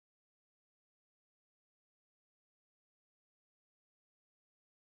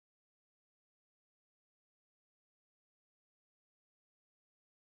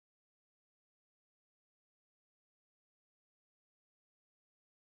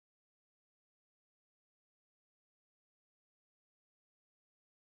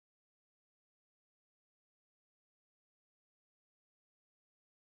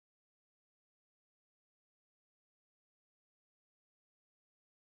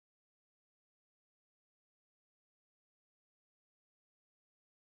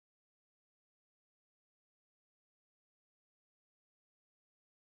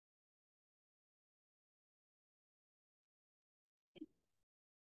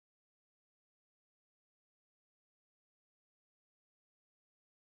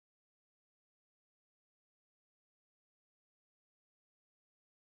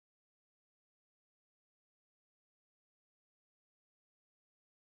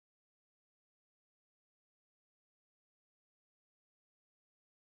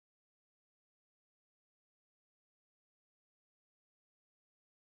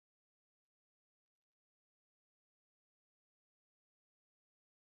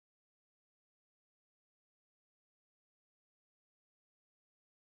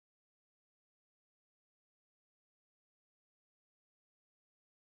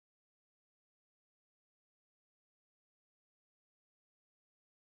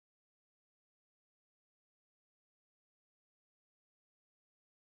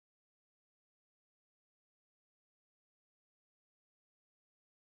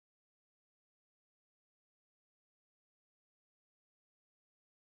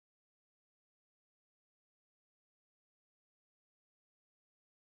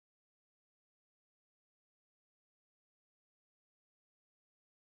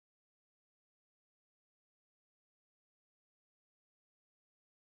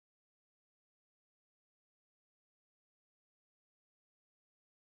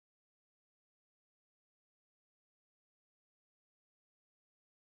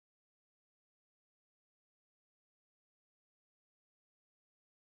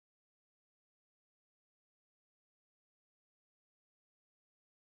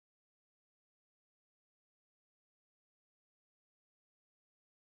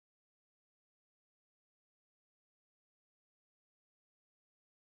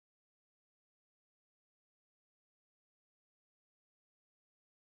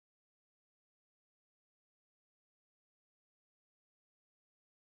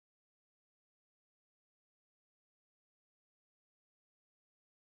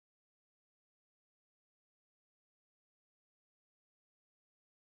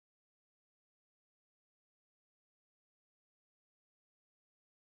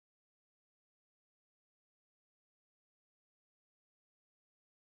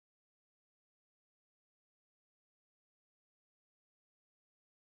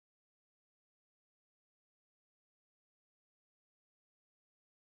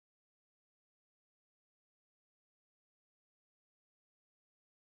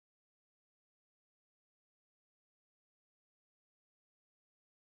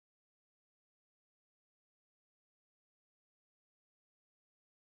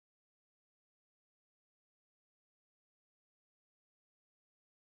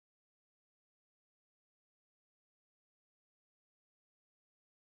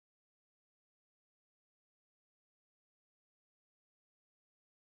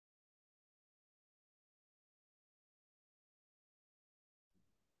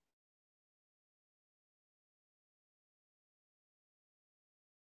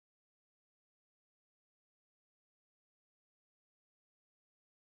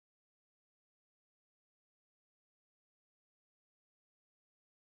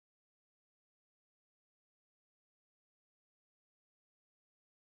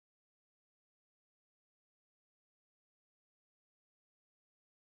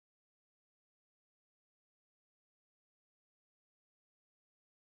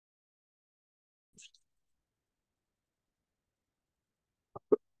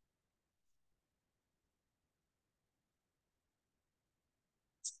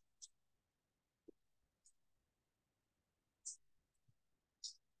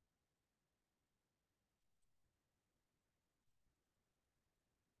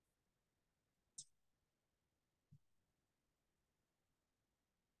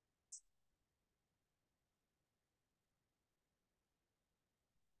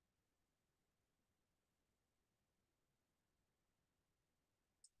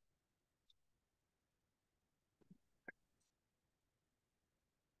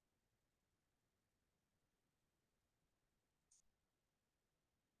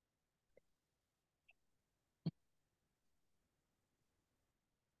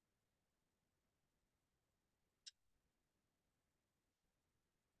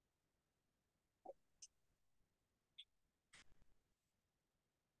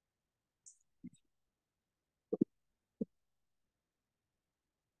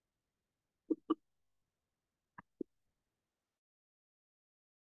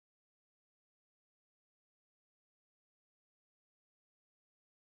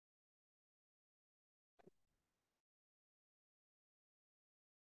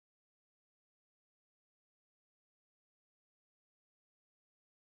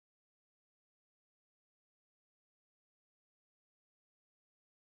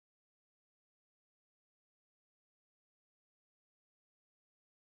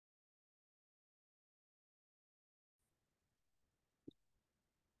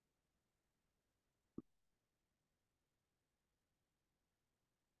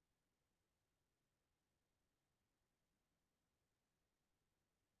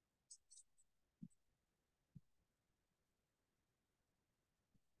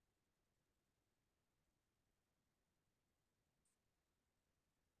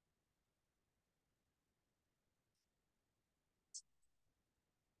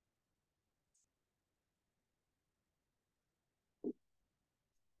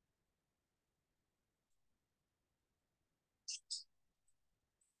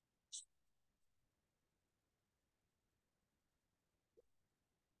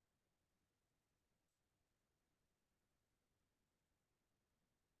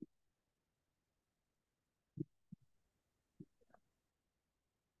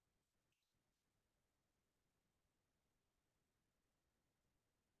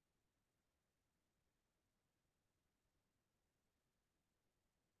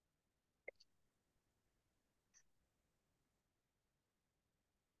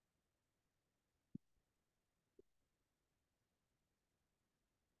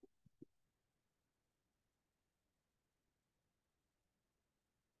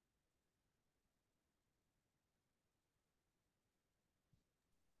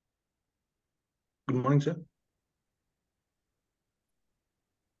Good morning, sir. Good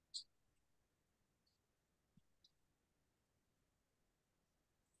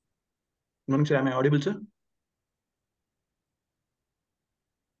morning, sir. Am I audible, sir?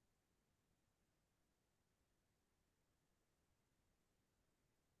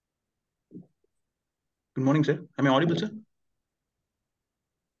 Good morning, sir. Am I audible, sir?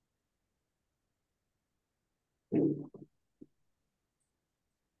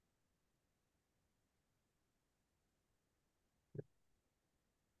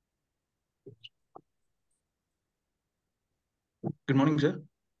 Good morning, sir.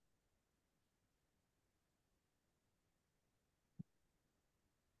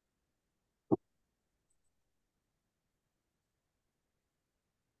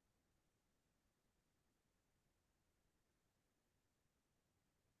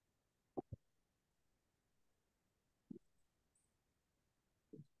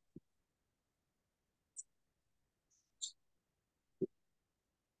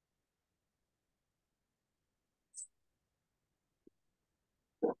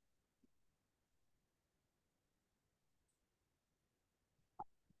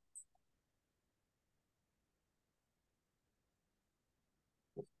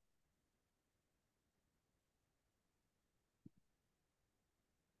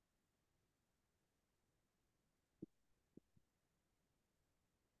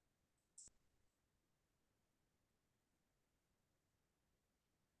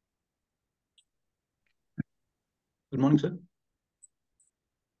 Good morning, sir.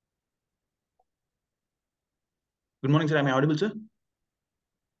 Good morning, sir. Am I audible, sir?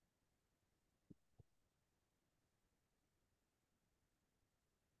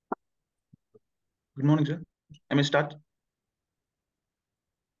 Good morning, sir. Am I start?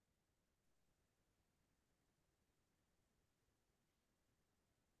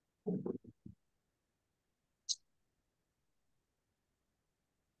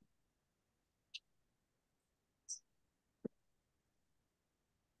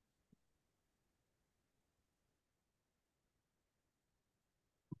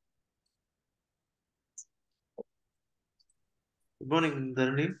 Good morning,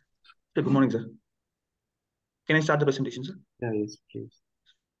 Dharani. Sir, good morning, sir. Can I start the presentation, sir? Yeah, yes, please.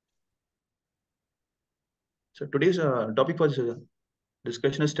 So today's topic for this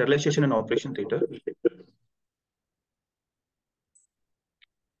discussion is sterilization and operation theater.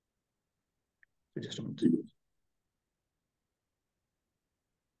 Just a minute.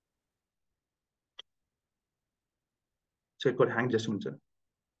 So it got hanged. Just a minute, sir.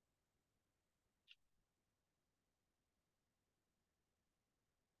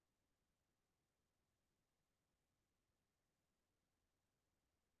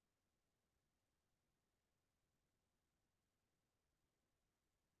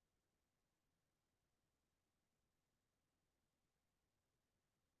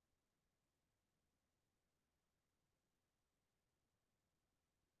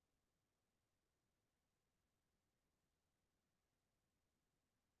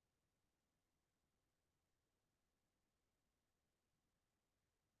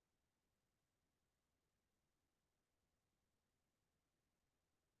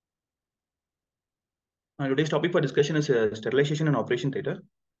 Today's topic for discussion is sterilization and operation theater.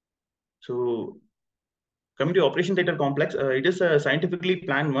 So coming to operation theater complex, it is a scientifically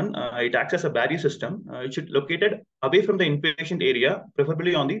planned one. It acts as a barrier system. It should located away from the inpatient area,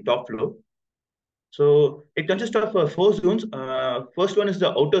 preferably on the top floor. So it consists of 4 zones. First one is the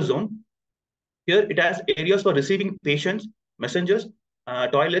outer zone. Here it has areas for receiving patients, messengers,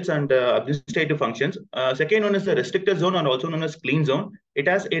 toilets, and administrative functions. Second one is the restricted zone, and also known as clean zone. It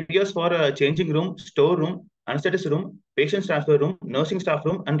has areas for changing room, store room, anesthetist room, patient transfer room, nursing staff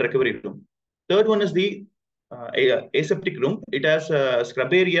room, and recovery room. Third one is the aseptic room. It has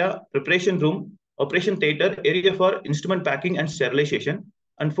scrub area, preparation room, operation theater, area for instrument packing and sterilization.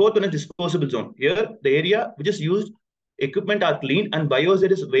 And fourth one is disposable zone. Here, the area which is used equipment are cleaned, and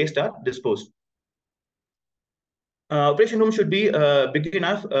biohazardous waste are disposed. Operation room should be big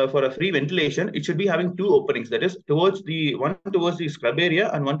enough for a free ventilation. It should be having two openings, that is one towards the scrub area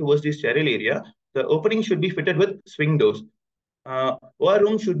and one towards the sterile area. The opening should be fitted with swing doors. OR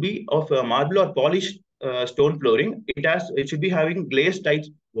room should be of marble or polished stone flooring. It should be having glazed tight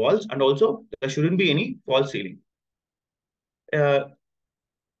walls, and also there shouldn't be any false ceiling.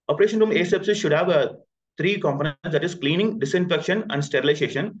 Operation room asepsis should have three components, that is cleaning, disinfection, and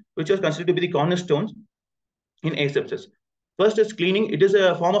sterilization, which are considered to be the cornerstones in asepsis. First is cleaning. It is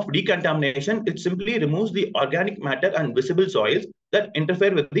a form of decontamination. It simply removes the organic matter and visible soils that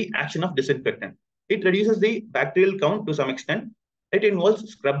interfere with the action of disinfectant. It reduces the bacterial count to some extent. It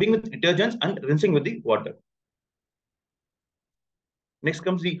involves scrubbing with detergents and rinsing with the water. Next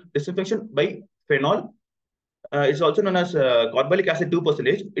comes the disinfection by phenol. It's also known as carbolic acid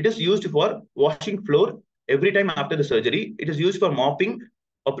 2%. It is used for washing floor every time after the surgery. It is used for mopping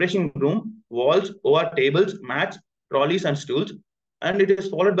operation room, walls, OR tables, mats, trolleys, and stools. And it is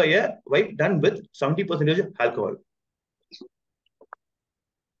followed by a wipe done with 70% alcohol.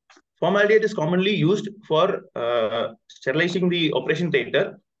 Formaldehyde is commonly used for sterilizing the operation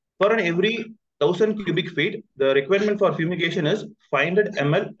theater. For every 1,000 cubic feet, the requirement for fumigation is 500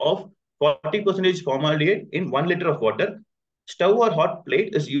 ml of 40% formaldehyde in 1 liter of water. Stove or hot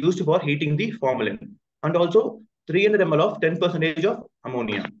plate is used for heating the formalin, and also 300 ml of 10% of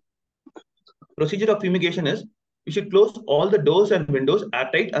ammonia. Procedure of fumigation is, you should close all the doors and windows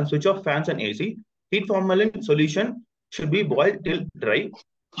airtight and switch off fans and AC. Heat formalin solution should be boiled till dry.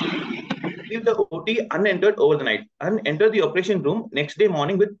 Leave the OT unentered over the night and enter the operation room next day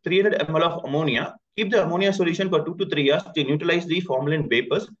morning with 300 ml of ammonia. Keep the ammonia solution for 2 to 3 hours to neutralize the formalin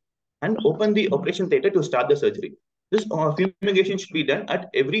vapors, and open the operation theater to start the surgery. This fumigation should be done at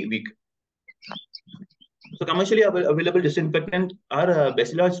every week. So commercially available disinfectant are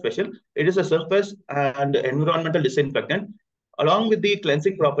Bacillus Special. It is a surface and environmental disinfectant. Along with the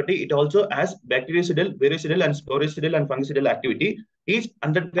cleansing property, it also has bactericidal, virucidal, and sporicidal and fungicidal activity. Each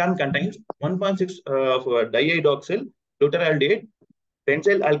 100 gram contains 1.6 for diiodoxyl, glutaraldehyde,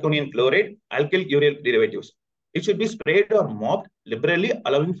 benzyl alkonium chloride, alkyl uryl derivatives. It should be sprayed or mopped liberally,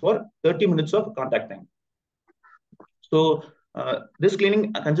 allowing for 30 minutes of contact time. So this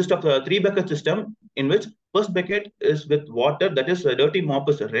cleaning consists of a 3-bucket system, in which first bucket is with water, that is dirty mop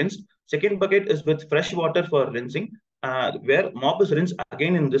is rinsed. Second bucket is with fresh water for rinsing, where mop is rinsed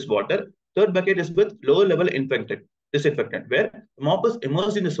again in this water. Third bucket is with lower level disinfectant, where mop is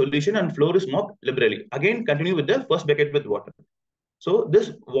immersed in the solution and floor is mopped liberally. Again, continue with the first bucket with water. So this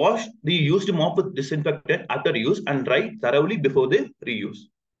wash the used mop with disinfectant after use and dry thoroughly before the reuse.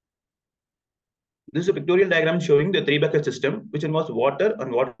 This is a pictorial diagram showing the 3-bucket system, which involves water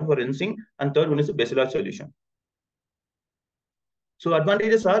and water for rinsing, and third one is a Bacillus solution. So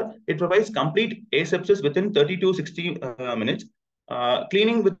advantages are, it provides complete asepsis within 30 to 60 minutes.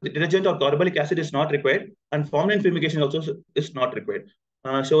 Cleaning with detergent or carbolic acid is not required, and formalin fumigation also is not required.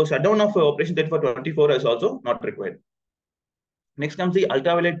 So shutdown of operation theater for 24 hours is also not required. Next comes the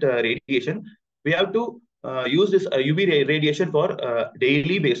ultraviolet radiation. We have to use this UV radiation for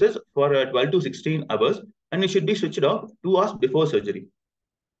daily basis for 12 to 16 hours, and it should be switched off 2 hours before surgery.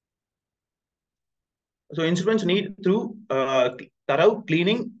 So instruments need through thorough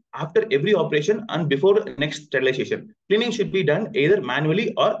cleaning after every operation and before next sterilization. Cleaning should be done either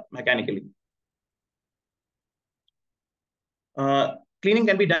manually or mechanically. Cleaning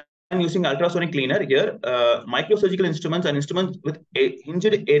can be done using ultrasonic cleaner. Here, microsurgical instruments and instruments with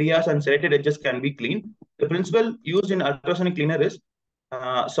injured areas and serrated edges can be cleaned. The principle used in ultrasonic cleaner is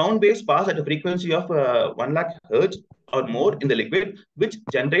sound waves pass at a frequency of 1 lakh hertz or more in the liquid, which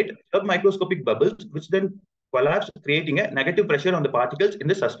generate submicroscopic bubbles, which then collapse, creating a negative pressure on the particles in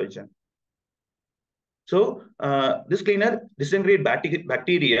the suspension. So this cleaner disintegrates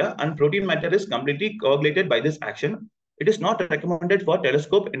bacteria, and protein matter is completely coagulated by this action. It is not recommended for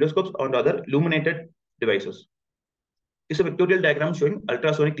telescope, endoscopes, or other illuminated devices. This is a pictorial diagram showing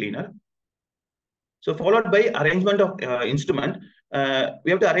ultrasonic cleaner. So followed by arrangement of instrument,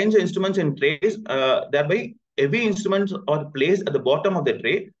 we have to arrange the instruments in trays. Thereby, every instrument are placed at the bottom of the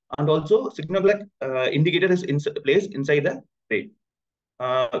tray, and also signal like indicator is placed inside the tray.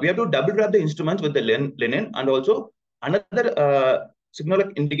 We have to double wrap the instruments with the linen, and also another signal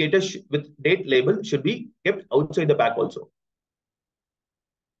like indicator with date label should be kept outside the pack also.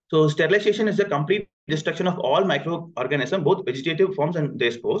 So sterilization is the complete destruction of all microorganisms, both vegetative forms and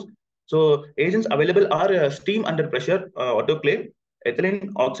their spores. So agents available are steam under pressure, autoclave, ethylene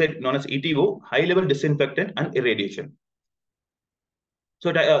oxide known as ETO, high-level disinfectant, and irradiation.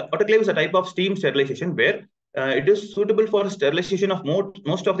 So autoclave is a type of steam sterilization where It is suitable for sterilization of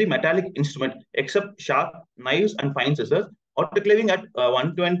most of the metallic instrument except sharp knives and fine scissors. Autoclaving at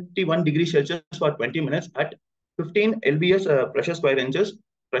 121 degrees Celsius for 20 minutes at 15 lbs pressure square inches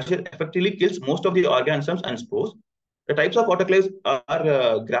pressure effectively kills most of the organisms and spores. The types of autoclaves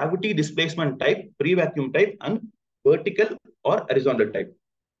are gravity displacement type, pre-vacuum type, and vertical or horizontal type.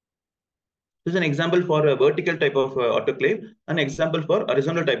 This is an example for a vertical type of autoclave, an example for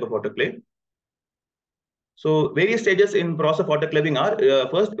horizontal type of autoclave. So various stages in process of autoclaving are,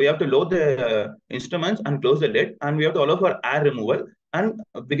 first we have to load the instruments and close the lid, and we have to allow for air removal and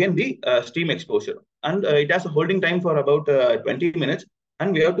begin the steam exposure. And it has a holding time for about 20 minutes,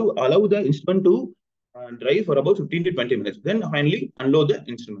 and we have to allow the instrument to dry for about 15 to 20 minutes. Then finally unload the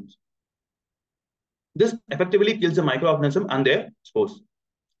instruments. This effectively kills the microorganism and their spores.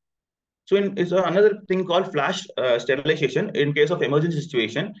 So it's another thing called flash sterilization in case of emergency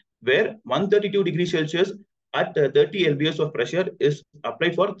situation, where 132 degrees Celsius at 30 lbs of pressure is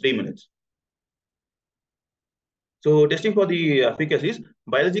applied for 3 minutes. So testing for the efficacies,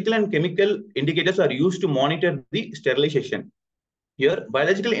 biological and chemical indicators are used to monitor the sterilization. Here,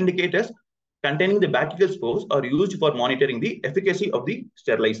 biological indicators containing the bacterial spores are used for monitoring the efficacy of the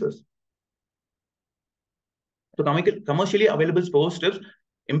sterilizers. So commercially available spore strips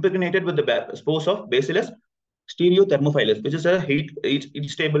impregnated with the spores of Bacillus stereothermophilus, which is a heat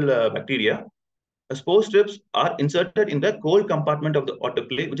stable bacteria. The spore strips are inserted in the cold compartment of the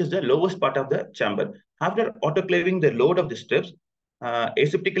autoclave, which is the lowest part of the chamber. After autoclaving, the load of the strips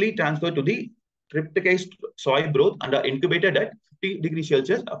aseptically transferred to the triptychized soy broth and are incubated at 50 degrees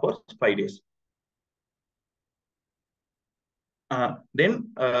Celsius for 5 days.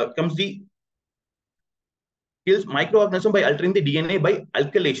 Then comes the kills microorganism by altering the DNA by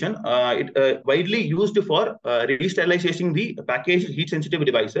alkylation. It widely used for re-sterilizing the packaged heat-sensitive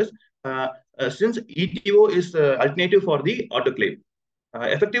devices. Since ETO is alternative for the autoclave,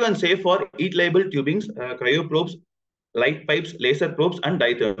 effective and safe for heat-label tubings, cryoprobes, light pipes, laser probes, and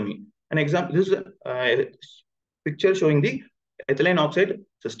diathermy. An example: this is a picture showing the ethylene oxide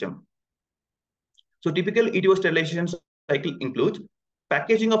system. So typical ETO sterilization cycle includes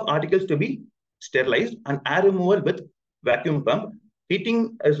packaging of articles to be sterilized and air removal with vacuum pump.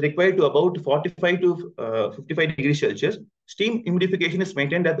 Heating is required to about 45 to 55 degrees Celsius. Steam humidification is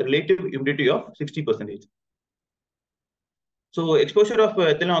maintained at the relative humidity of 60%. So exposure of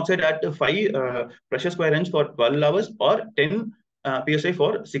ethylene oxide at 5 pressure square inch for 12 hours or 10 psi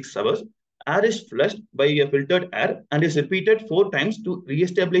for 6 hours. Air is flushed by a filtered air and is repeated 4 times to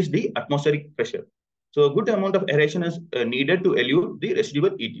re-establish the atmospheric pressure. So a good amount of aeration is needed to elude the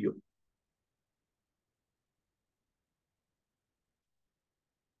residual ETO.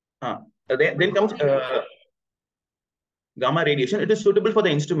 Then comes gamma radiation. It is suitable for the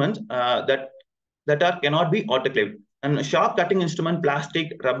instruments that cannot be autoclaved, and sharp cutting instrument,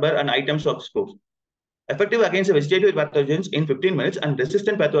 plastic, rubber, and items of spores. Effective against vegetative pathogens in 15 minutes and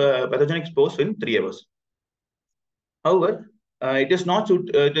resistant pathogenic spores in 3 hours. However, it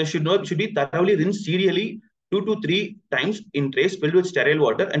should be thoroughly rinsed serially 2 to 3 times in trays filled with sterile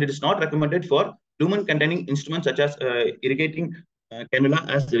water, and it is not recommended for lumen-containing instruments such as irrigating cannula,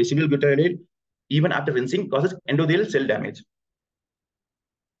 as residual butadiene, even after rinsing, causes endothelial cell damage.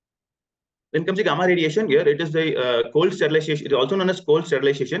 Then comes the gamma radiation. Here it is the cold sterilization. It is also known as cold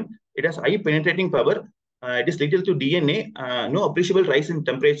sterilization. It has high penetrating power. It is lethal to DNA. No appreciable rise in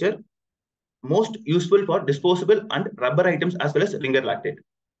temperature. Most useful for disposable and rubber items as well as ringer lactate.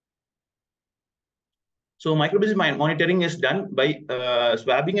 So microbial monitoring is done by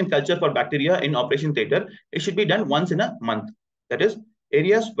swabbing and culture for bacteria in operation theater. It should be done once in a month. That is,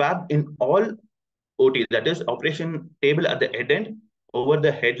 area swabbed in all OT, that is operation table at the head end, over the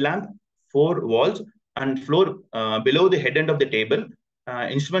headlamp, 4 walls, and floor below the head end of the table,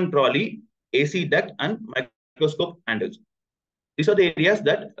 instrument trolley, AC duct, and microscope handles. These are the areas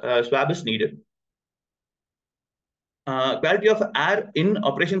that swab is needed. Quality of air in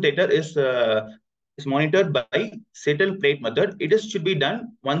operation theater is monitored by settle plate method. It should be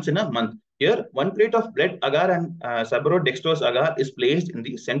done once in a month. Here, 1 plate of blood agar and subarachnoidextrose agar is placed in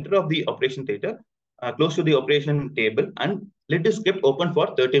the center of the operation theater, close to the operation table, and lid is kept open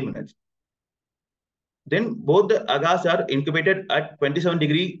for 30 minutes. Then both the agars are incubated at 27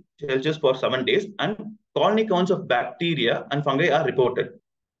 degrees Celsius for 7 days, and colony counts of bacteria and fungi are reported.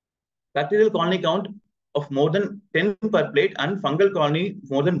 Bacterial colony count of more than 10 per plate and fungal colony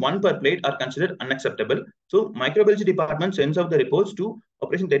more than 1 per plate are considered unacceptable. So microbiology department sends out the reports to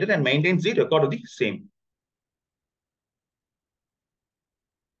operation theater and maintains the record of the same.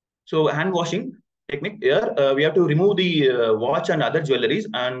 So hand washing. technique. Here, we have to remove the watch and other jewelries,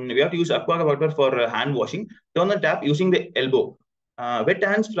 and we have to use aqua water for hand washing. Turn the tap using the elbow. Wet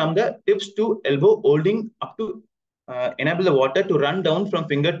hands from the tips to elbow, holding up to enable the water to run down from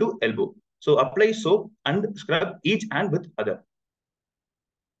finger to elbow. So apply soap and scrub each hand with other.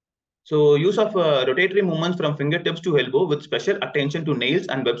 So use of rotatory movements from fingertips to elbow with special attention to nails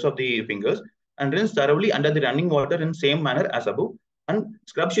and webs of the fingers, and rinse thoroughly under the running water in same manner as above. And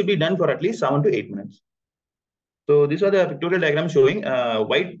scrub should be done for at least 7 to 8 minutes. So these are the pictorial diagrams showing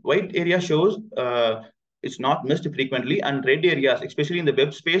white area shows it's not missed frequently, and red areas, especially in the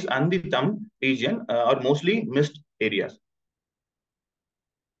web space and the thumb region, are mostly missed areas.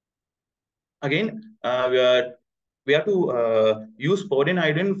 Again, we have to use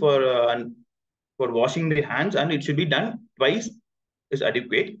iodine for washing the hands, and it should be done twice is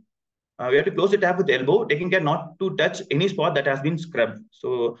adequate. We have to close the tap with the elbow, taking care not to touch any spot that has been scrubbed.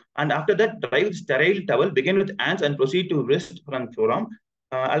 So, and after that, dry with sterile towel, begin with hands and proceed to wrist and forearm.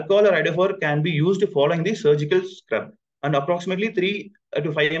 Alcohol or iodophor can be used following the surgical scrub, and approximately 3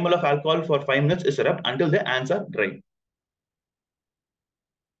 to 5 ml of alcohol for 5 minutes is rubbed until the hands are dry.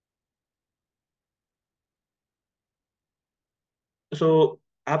 So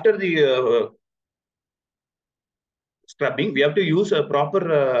after the scrubbing, we have to use a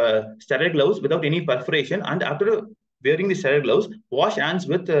proper sterile gloves without any perforation. And after wearing the sterile gloves, wash hands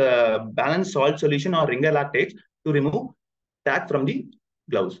with balanced salt solution or ringer lactate to remove talc from the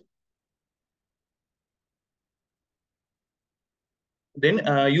gloves. Then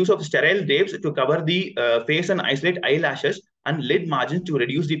use of sterile drapes to cover the face and isolate eyelashes and lid margins to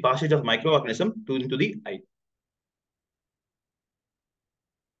reduce the passage of microorganisms into the eye.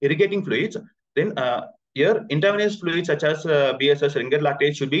 Irrigating fluids. Then here, intravenous fluids such as BSS, ringer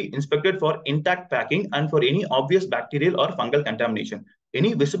lactate should be inspected for intact packing and for any obvious bacterial or fungal contamination.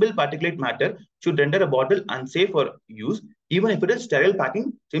 Any visible particulate matter should render a bottle unsafe for use, even if it is sterile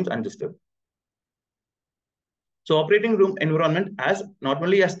packing seems undisturbed. So operating room environment has not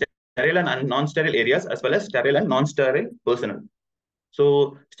only a sterile and non-sterile areas, as well as sterile and non-sterile personnel.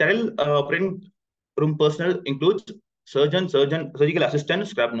 So sterile operating room personnel includes surgical assistant,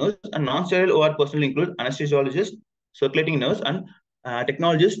 scrub nurse, and non-sterile OR personnel include anesthesiologist, circulating nurse, and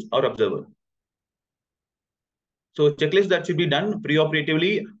technologist or observer. So checklists that should be done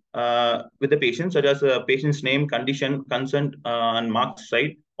preoperatively with the patient, such as patient's name, condition, consent, and marked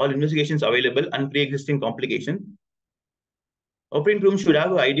site, all investigations available, and pre-existing complication. Operating room should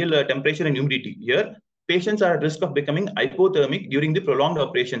have ideal temperature and humidity. Here, patients are at risk of becoming hypothermic during the prolonged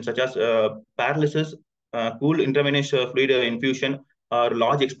operation, such as paralysis, cool intravenous fluid infusion, or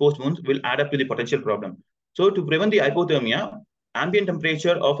large exposed wounds will add up to the potential problem. So to prevent the hypothermia, ambient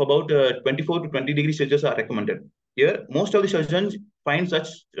temperature of about 24 to 20 degrees Celsius are recommended. Here, most of the surgeons find such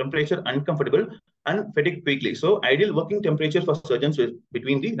temperature uncomfortable and fatigue quickly. So ideal working temperature for surgeons is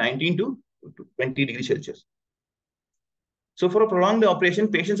between the 19 to 20 degrees Celsius. So for a prolonged operation,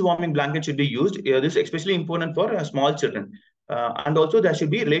 patient's warming blanket should be used. This is especially important for small children. And also there should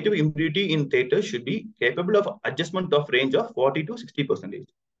be relative humidity in theater should be capable of adjustment of range of 40 to 60%.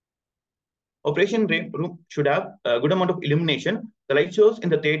 Operation room should have a good amount of illumination. The light source in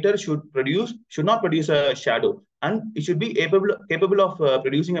the theater should not produce a shadow, and it should be capable of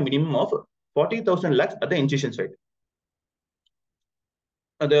producing a minimum of 40,000 lux at the incision site.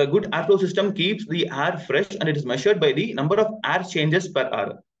 The good airflow system keeps the air fresh, and it is measured by the number of air changes per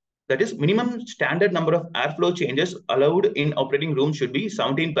hour. That is, minimum standard number of airflow changes allowed in operating room should be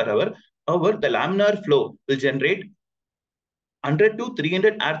 17 per hour. However, the laminar flow will generate 100 to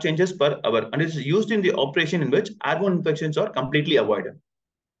 300 air changes per hour, and it is used in the operation in which airborne infections are completely avoided.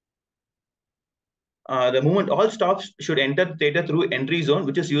 The movement, all staffs should enter the theater through entry zone,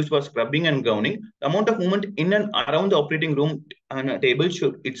 which is used for scrubbing and gowning. The amount of movement in and around the operating room and table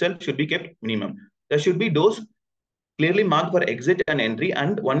should be kept minimum. There should be doors clearly marked for exit and entry,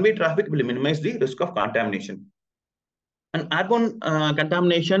 and one-way traffic will minimize the risk of contamination. And airborne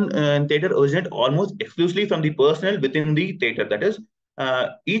contamination in theater originate almost exclusively from the personnel within the theater. That is,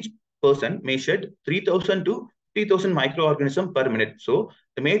 each person may shed 3,000 to 3,000 microorganisms per minute. So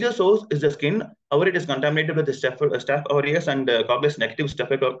the major source is the skin. However, it is contaminated with the Staph aureus and Coccus negative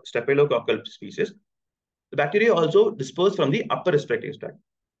staphylococcal species. The bacteria also disperse from the upper respiratory tract.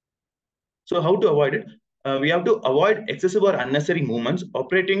 So how to avoid it? We have to avoid excessive or unnecessary movements,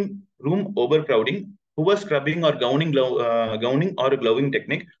 operating room overcrowding, poor scrubbing or gowning or gloving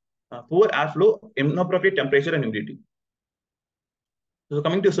technique, poor airflow, inappropriate temperature and humidity. So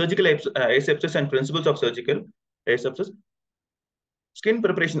coming to surgical asepsis and principles of surgical asepsis, skin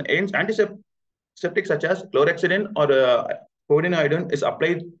preparation aims antiseptic such as chlorhexidine or Povidone is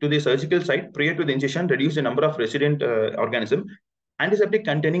applied to the surgical site prior to the incision, reduce the number of resident organisms. Antiseptic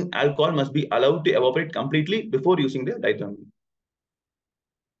containing alcohol must be allowed to evaporate completely before using the diathermy.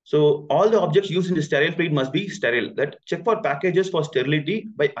 So all the objects used in the sterile fluid must be sterile. That check for packages for sterility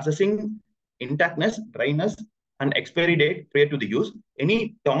by assessing intactness, dryness, and expiry date prior to the use.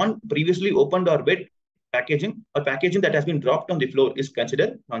 Any torn, previously opened or wet packaging or packaging that has been dropped on the floor is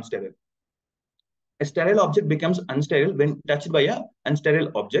considered non-sterile. A sterile object becomes unsterile when touched by an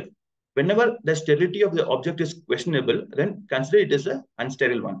unsterile object. Whenever the sterility of the object is questionable, then consider it as an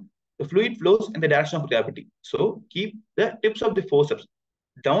unsterile one. The fluid flows in the direction of gravity. So keep the tips of the forceps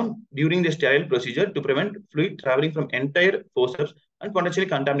down during the sterile procedure to prevent fluid traveling from entire forceps and potentially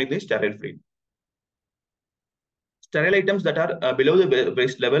contaminating the sterile fluid. Sterile items that are below the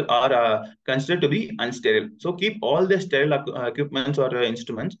waist level are considered to be unsterile. So keep all the sterile equipments or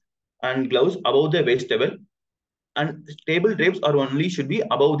instruments and gloves above the waist level, and table drapes are only should be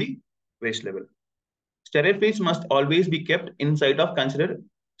above the waist level. Sterile fluids must always be kept inside of considered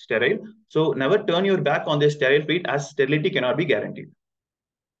sterile. So never turn your back on the sterile fluid, as sterility cannot be guaranteed.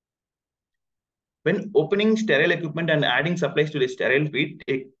 When opening sterile equipment and adding supplies to the sterile fluid,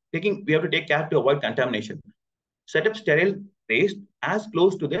 we have to take care to avoid contamination. Set up sterile trays as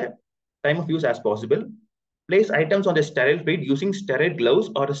close to the time of use as possible. Place items on the sterile fluid using sterile gloves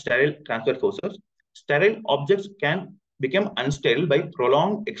or sterile transfer forceps. Sterile objects can become unsterile by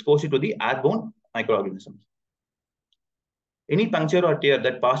prolonged exposure to the airborne microorganisms. Any puncture or tear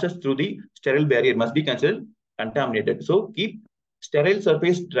that passes through the sterile barrier must be considered contaminated. So keep sterile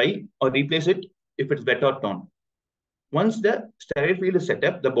surface dry or replace it if it's wet or torn. Once the sterile field is set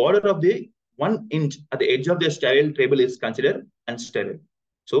up, the border of the 1 inch at the edge of the sterile table is considered unsterile.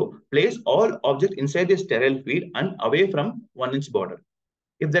 So place all objects inside the sterile field and away from 1 inch border.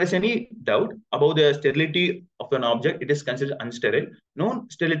 If there is any doubt about the sterility of an object, it is considered unsterile. No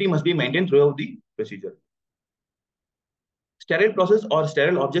sterility must be maintained throughout the procedure. Sterile process or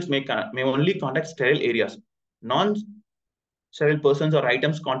sterile objects may only contact sterile areas. Non-sterile persons or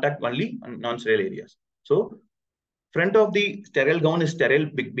items contact only non-sterile areas. So front of the sterile gown is sterile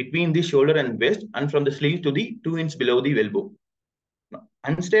between the shoulder and waist, and from the sleeve to the 2 inch below the elbow.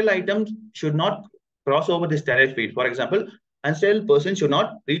 Unsterile items should not cross over the sterile fluid. For example, unsterile person should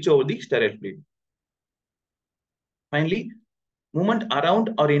not reach over the sterile fluid. Finally, movement around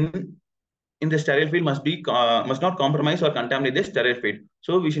or in the sterile field must not compromise or contaminate the sterile field.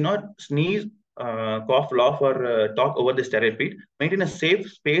 So we should not sneeze, cough, laugh, or talk over the sterile field. Maintain a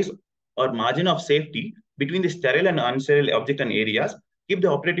safe space or margin of safety between the sterile and unsterile object and areas. Keep the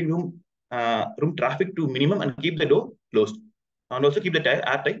operating room traffic to minimum and keep the door closed. And also keep the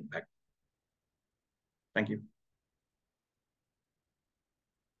airtight bag. Thank you.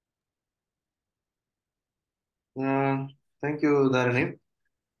 Thank you, Dharani.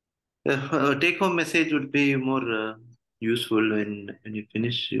 Take-home message would be more useful when you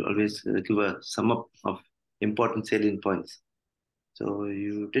finish. You always give a sum up of important salient points. So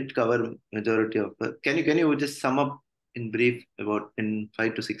you did cover majority of. Can you just sum up in brief about in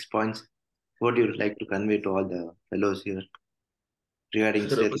 5 to 6 points what you would like to convey to all the fellows here regarding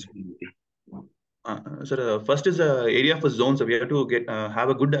sterility? First is the area of zone. So we have to have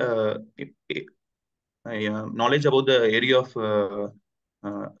a good knowledge about the area of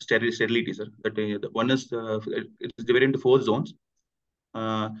sterility, sir. That one is it is divided into 4 zones,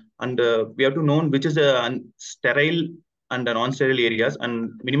 and we have to know which is the sterile and the non-sterile areas,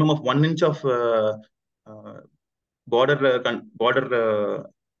 and minimum of 1 inch of border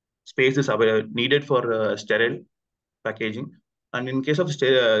spaces are needed for sterile packaging. And in case of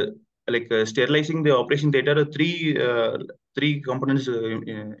sterilizing the operation theater, three components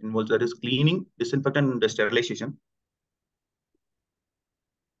involved. That is cleaning, disinfectant, and sterilization.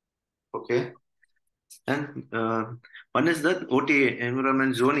 Okay. And one is that OT,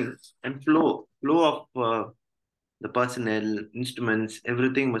 environment zoning, and flow of the personnel, instruments,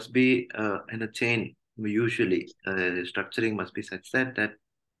 everything must be in a chain. Usually, structuring must be such that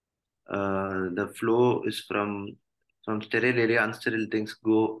the flow is from sterile area, unsterile things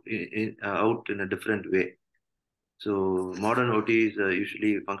go out in a different way. So modern OTs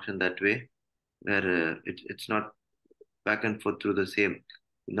usually function that way, where it's not back and forth through the same.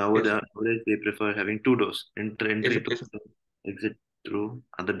 Nowadays, they prefer having 2 doors, entry to exit through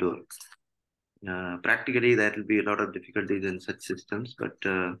other door. Practically, that will be a lot of difficulties in such systems, but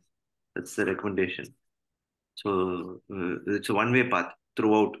that's the recommendation. So it's a one-way path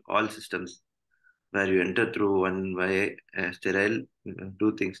throughout all systems, where you enter through one way sterile,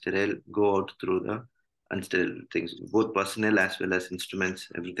 do things sterile, go out through the unsterile things, both personnel as well as instruments,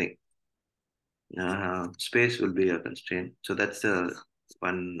 everything. space will be a constraint. So that's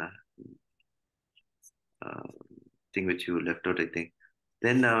one thing which you left out, I think.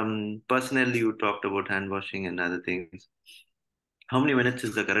 Then personally, you talked about hand washing and other things. How many minutes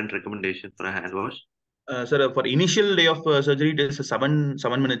is the current recommendation for a hand wash? Sir, for initial day of surgery, it is 7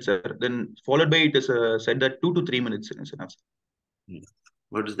 minutes, sir. Then followed by it is said that 2 to 3 minutes is enough, sir.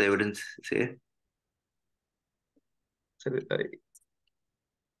 What does the evidence say? Sir,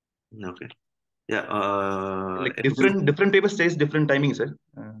 Okay. Yeah. like different papers says different timings, sir.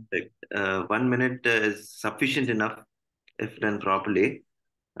 Like 1 minute is sufficient enough if done properly.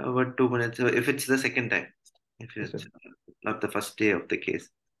 But 2 minutes if it's the second time, if Yes, sir. it's not the first day of the case.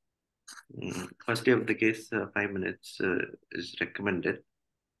 First day of the case, 5 minutes is recommended.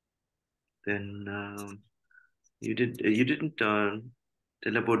 Then you didn't tell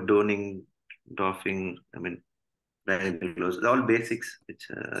about donning, doffing. I mean, wearing the gloves. All basics, which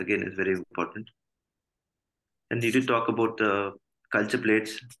again is very important. And you did talk about culture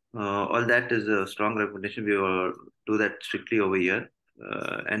plates. All that is a strong recommendation. We will do that strictly over here.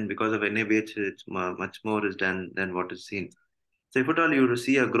 And because of NABH, it's much more is done than what is seen. So if at all you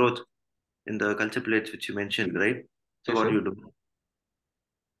see a growth in the culture plates which you mentioned, right? So Yes, what do sir. you do?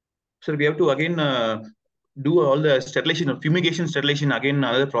 Sir, we have to again do all the sterilization or fumigation sterilization again,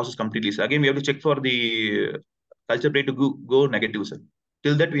 another process completely. So again, we have to check for the culture plate to go negative, sir.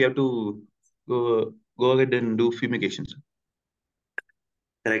 Till that, we have to go ahead and do fumigation, sir.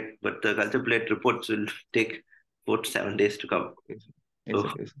 Correct, but the culture plate reports will take 4 to 7 days to come. Okay, sir. Yes, So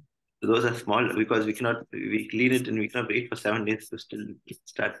sir. Yes, sir. those are small because we clean it and we cannot wait for 7 days to still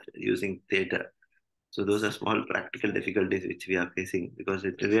start using theater. So those are small practical difficulties which we are facing because we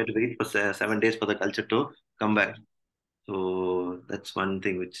have to wait for 7 days for the culture to come back. So that's one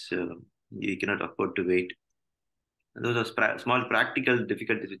thing which you cannot afford to wait. And those are small practical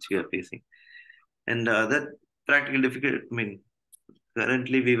difficulties which we are facing. And that practical difficulty, I mean,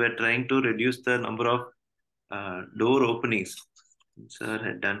 currently we were trying to reduce the number of door openings. Sir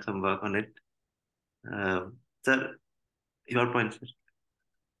had done some work on it. Sir, your point, sir.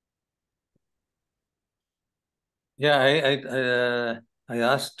 Yeah, I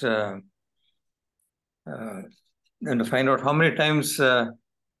asked and to find out how many times the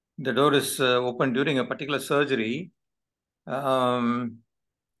door is opened during a particular surgery.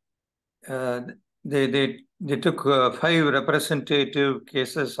 They took 5 representative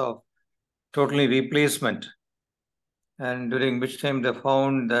cases of totally replacement, and during which time they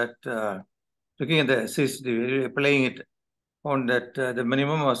found that looking at the CCTV, playing it, found that the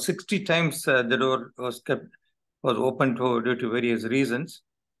minimum of 60 times the door was opened due to various reasons,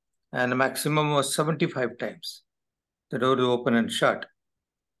 and the maximum was 75 times the door was open and shut.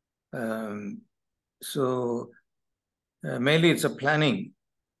 So mainly it's a planning,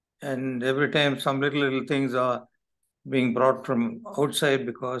 and every time some little things are being brought from outside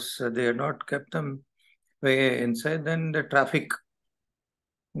because they had not kept them way inside. Then the traffic,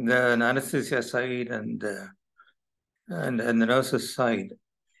 the anesthesia side and the nurses side,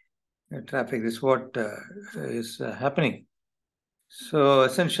 the traffic is what is happening. So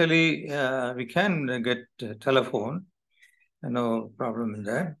essentially, we can get telephone, no problem in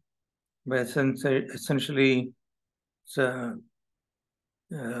that. But essentially, it's a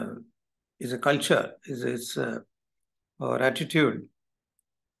culture, it's our attitude,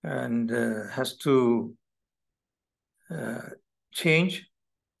 and has to change.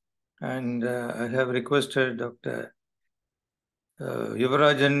 And I have requested Dr.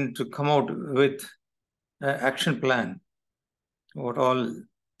 Yuvarajan to come out with an action plan, what all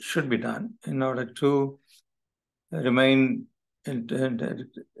should be done in order to remain and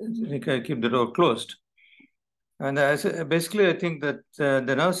keep the door closed. And basically, I think that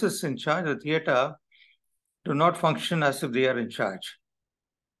the nurses in charge of the theater do not function as if they are in charge.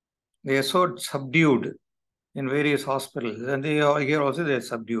 They are so subdued in various hospitals, and here also they are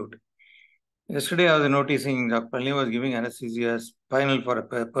subdued. Yesterday, I was noticing Dr. Palni was giving anesthesia spinal for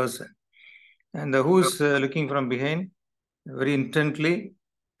a person, and who's looking from behind very intently?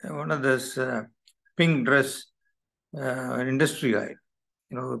 One of this pink dress industry guy,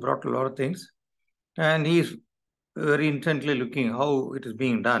 who brought a lot of things, and he's very intently looking how it is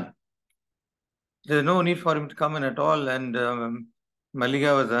being done. There's no need for him to come in at all. And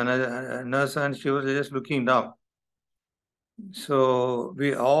Malika was a nurse, and she was just looking down. So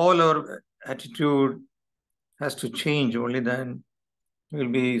all our attitude has to change. Only then we'll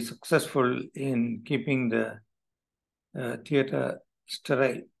be successful in keeping the theater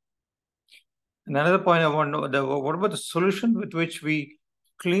sterile. And another point I want to know, what about the solution with which we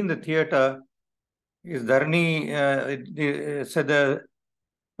clean the theater? Is Dharani said a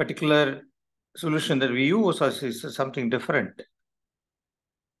particular solution that we use, or is something different?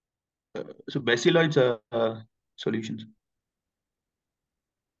 So bacilloids solutions.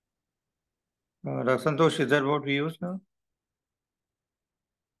 Dr. Santosh, is that what we use now?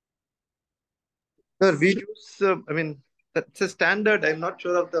 Sir, we use, that's a standard. I'm not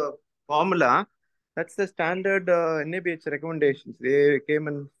sure of the formula. That's the standard NABH recommendations. They came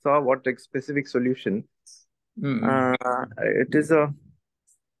and saw what like, specific solution.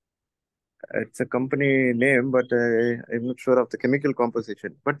 It's a company name, but I'm not sure of the chemical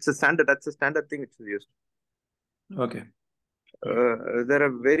composition. But it's a standard. That's a standard thing which is used. Okay. There are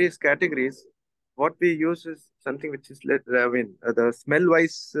various categories. What we use is something which is, the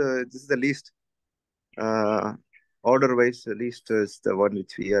smell-wise, this is the least. Order-wise, the least is the one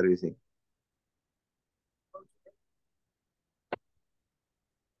which we are using.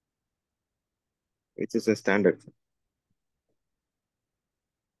 Which is a standard.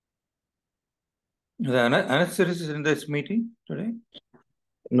 The anesthetist is in this meeting today?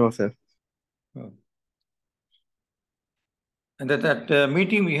 No, sir. Oh. And that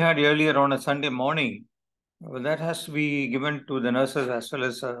meeting we had earlier on a Sunday morning, well, that has to be given to the nurses as well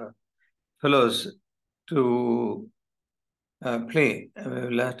as fellows to play.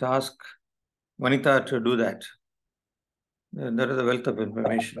 We'll have to ask Vanita to do that. There is a wealth of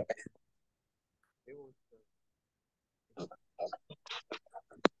information.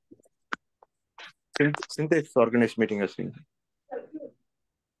 Since this organized meeting has been.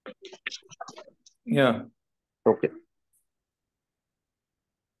 Yeah. Okay.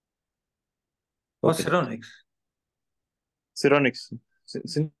 What's Seronics? Seronics.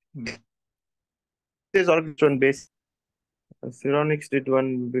 Since this organized one base, Seronics did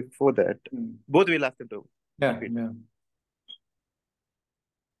one before that. Both will have to do. Yeah, yeah.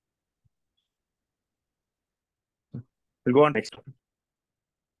 We'll go on next.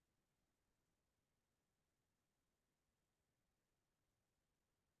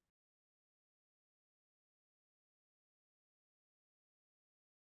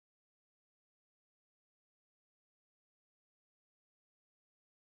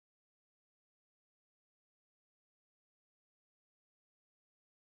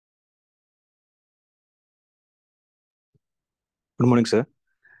 Good morning, sir.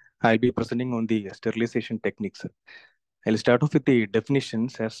 I'll be presenting on the sterilization techniques. I'll start off with the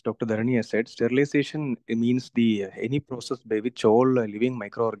definitions. As Dr. Dharani has said, sterilization means any process by which all living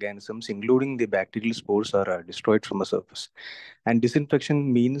microorganisms, including the bacterial spores, are destroyed from a surface. And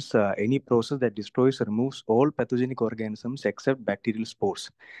disinfection means any process that destroys or removes all pathogenic organisms except bacterial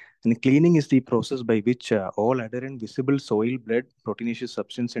spores. And cleaning is the process by which all adherent visible soil, blood, proteinaceous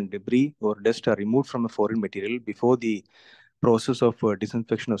substance, and debris or dust are removed from a foreign material before the process of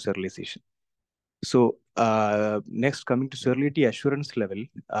disinfection or sterilization. So next, coming to sterility assurance level,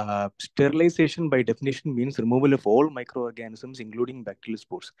 sterilization by definition means removal of all microorganisms, including bacterial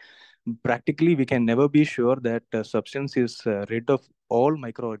spores. Practically, we can never be sure that substance is rid of all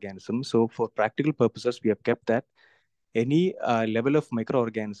microorganisms. So for practical purposes, we have kept that any level of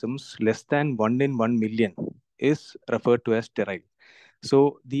microorganisms less than 1 in 1 million is referred to as sterile.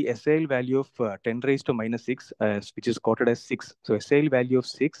 So the SIL value of 10 raised to minus 6, which is quoted as 6. So SIL value of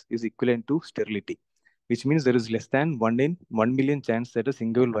 6 is equivalent to sterility, which means there is less than 1 in 1 million chance that a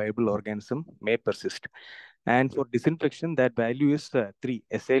single viable organism may persist. And for disinfection, that value is 3.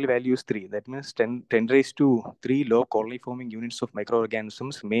 SIL value is 3. That means 10 raised to 3 low colony forming units of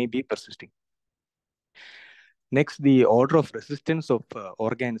microorganisms may be persisting. Next, the order of resistance of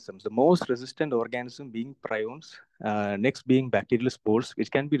organisms. The most resistant organism being prions, next being bacterial spores,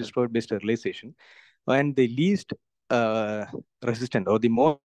 which can be destroyed by sterilization, and the least resistant or the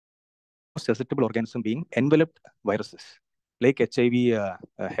most susceptible organism being enveloped viruses, like HIV,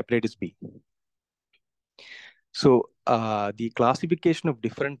 hepatitis B. So the classification of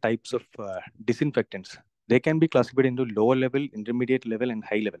different types of disinfectants, they can be classified into lower level, intermediate level, and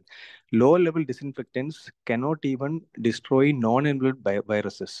high level. Lower level disinfectants cannot even destroy non-enveloped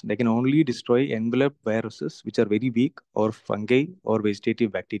viruses. They can only destroy enveloped viruses, which are very weak, or fungi or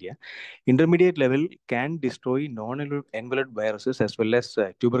vegetative bacteria. Intermediate level can destroy non-enveloped viruses as well as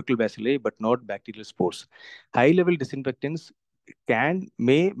tubercle bacilli, but not bacterial spores. High level disinfectants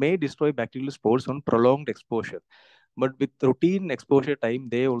may destroy bacterial spores on prolonged exposure, but with routine exposure time,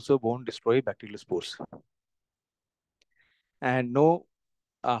 they also won't destroy bacterial spores. And know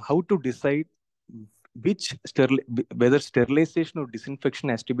how to decide whether sterilization or disinfection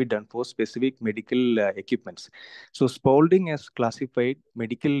has to be done for specific medical equipments. So Spaulding has classified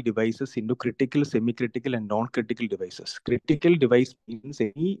medical devices into critical, semi-critical, and non-critical devices. Critical device means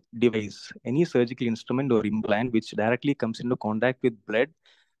any device, any surgical instrument or implant which directly comes into contact with blood,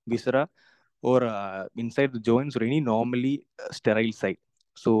 viscera, or inside the joints or any normally sterile site.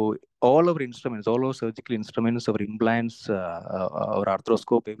 So all our instruments, all our surgical instruments, our implants, our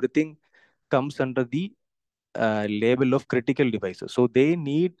arthroscope, everything comes under the label of critical devices. So they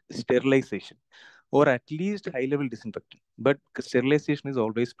need sterilization or at least high-level disinfectant. But sterilization is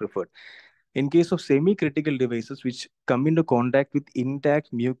always preferred. In case of semi-critical devices which come into contact with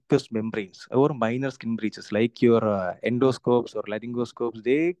intact mucous membranes or minor skin breaches like your endoscopes or laryngoscopes,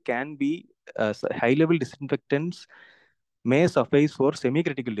 they can be high-level disinfectants may suffice for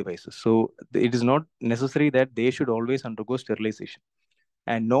semi-critical devices. So it is not necessary that they should always undergo sterilization.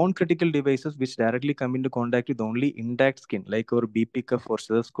 And non-critical devices which directly come into contact with only intact skin, like our BP cuff or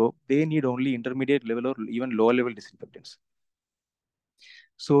stethoscope, they need only intermediate level or even lower level disinfectants.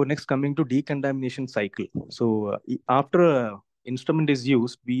 So next, coming to decontamination cycle. So after an instrument is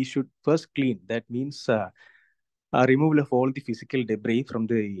used, we should first clean. That means removal of all the physical debris from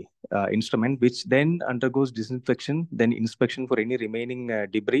the instrument, which then undergoes disinfection, then inspection for any remaining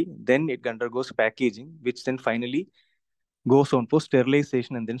debris. Then it undergoes packaging, which then finally goes on for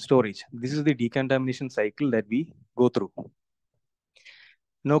sterilization and then storage. This is the decontamination cycle that we go through.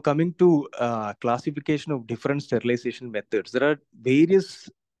 Now coming to classification of different sterilization methods. There are various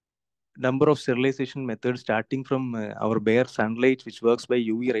number of sterilization methods starting from our bare sunlight, which works by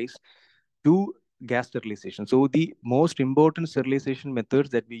UV rays, to gas sterilization. So the most important sterilization methods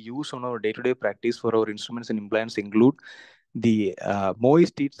that we use on our day-to-day practice for our instruments and implants include the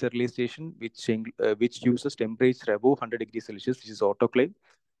moist heat sterilization, which uses temperature above 100 degrees Celsius, which is autoclave.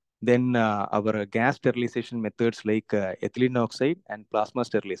 Then our gas sterilization methods like ethylene oxide and plasma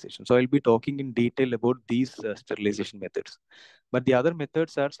sterilization. So I'll be talking in detail about these sterilization methods. But the other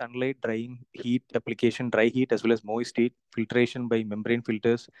methods are sunlight, drying, heat application, dry heat, as well as moist heat, filtration by membrane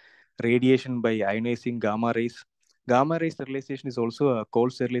filters, radiation by ionizing gamma rays. Gamma ray sterilization is also a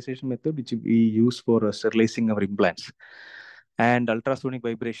cold sterilization method which we use for sterilizing our implants, and ultrasonic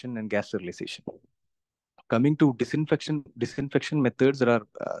vibration and gas sterilization. Coming to disinfection methods, there are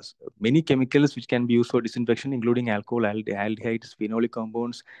many chemicals which can be used for disinfection, including alcohol, aldehydes, phenolic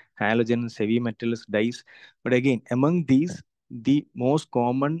compounds, halogens, heavy metals, dyes. But again, among these, the most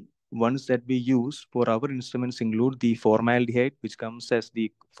common ones that we use for our instruments include the formaldehyde, which comes as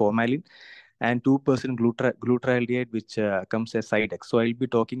the formalin, and 2% glutaraldehyde, which comes as Sidex. So I'll be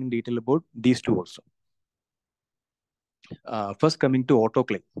talking in detail about these two also. First, coming to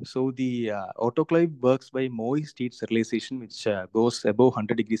autoclave. So the autoclave works by moist heat sterilization, which goes above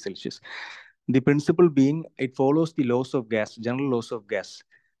 100 degrees Celsius. The principle being it follows the laws of gas, general laws of gas.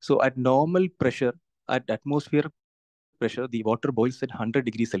 So at normal pressure, at atmospheric pressure, the water boils at 100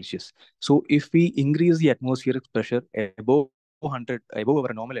 degrees Celsius. So if we increase the atmospheric pressure above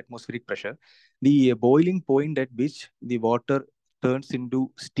our normal atmospheric pressure, the boiling point at which the water turns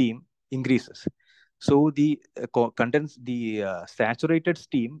into steam increases. So the saturated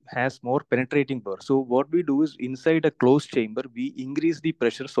steam has more penetrating power. So what we do is inside a closed chamber, we increase the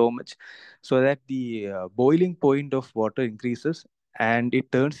pressure so much so that the boiling point of water increases and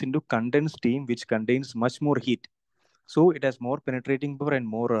it turns into condensed steam, which contains much more heat. So it has more penetrating power and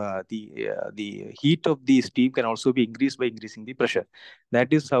more the heat of the steam can also be increased by increasing the pressure.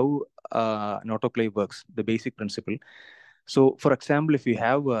 That is how an autoclave works, the basic principle. So, for example, if you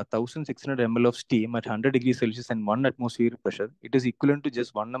have 1600 ml of steam at 100 degrees Celsius and 1 atmospheric pressure, it is equivalent to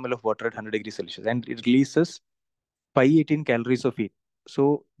just 1 ml of water at 100 degrees Celsius, and it releases 518 calories of heat.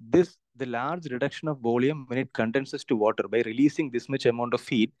 So, the large reduction of volume when it condenses to water by releasing this much amount of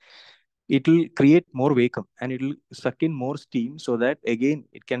heat, it will create more vacuum and it will suck in more steam so that again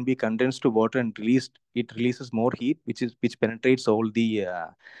it can be condensed to water and it releases more heat, which penetrates all the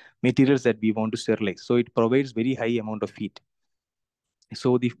materials that we want to sterilize. So it provides very high amount of heat.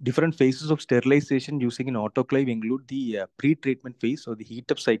 So the different phases of sterilization using an autoclave include the pre-treatment phase or the heat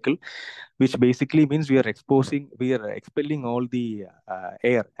up cycle, which basically means we are expelling all the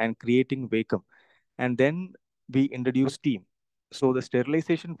air and creating vacuum. And then we introduce steam. So the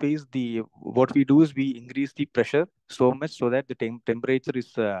sterilization phase, what we do is we increase the pressure so much so that the temperature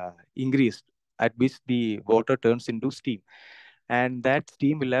is increased, at which the water turns into steam. And that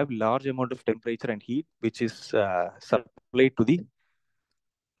steam will have large amount of temperature and heat, which is supplied to the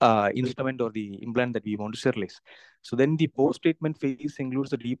instrument or the implant that we want to sterilize. So then the post-treatment phase includes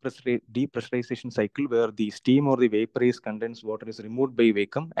the depressurization cycle where the steam or the vaporized condensed water is removed by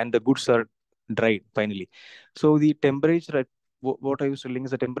vacuum and the goods are dried finally. So the temperature at what I was telling is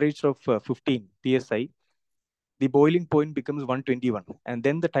the temperature of 15 psi. The boiling point becomes 121 and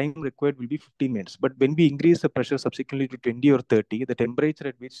then the time required will be 15 minutes. But when we increase the pressure subsequently to 20 or 30, the temperature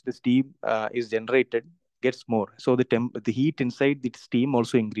at which the steam is generated gets more. So the heat inside the steam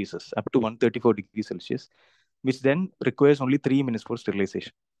also increases up to 134 degrees Celsius, which then requires only 3 minutes for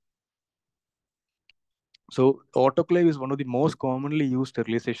sterilization. So autoclave is one of the most commonly used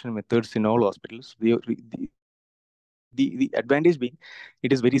sterilization methods in all hospitals. The advantage being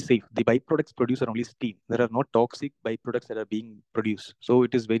it is very safe. The byproducts produced are only steam. There are no toxic byproducts that are being produced. So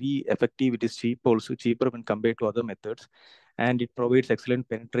it is very effective. It is cheap, also cheaper when compared to other methods. And it provides excellent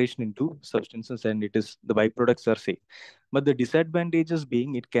penetration into substances, and the byproducts are safe. But the disadvantages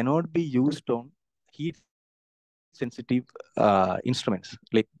being it cannot be used on heat sensitive instruments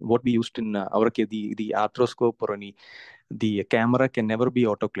like what we used in our case, the arthroscope or the camera can never be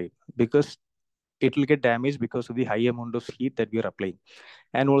autoclaved because it will get damaged because of the high amount of heat that we are applying.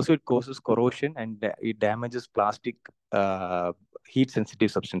 And also it causes corrosion and it damages plastic heat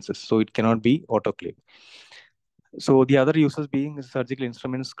sensitive substances. So it cannot be autoclaved. So the other uses being surgical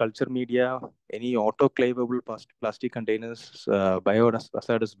instruments, culture media, any autoclavable plastic containers,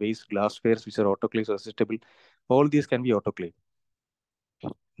 biohazardous waste, glasswares which are autoclave susceptible, all these can be autoclaved.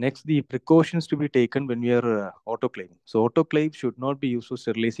 Next, the precautions to be taken when we are autoclaving. So autoclave should not be used for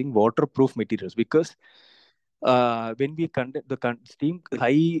sterilizing waterproof materials because when we steam,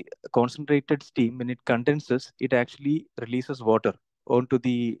 high concentrated steam, when it condenses, it actually releases water onto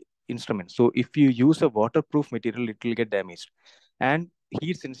the instrument. So if you use a waterproof material, it will get damaged. And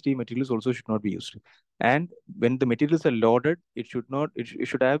heat sensitive materials also should not be used. And when the materials are loaded, it should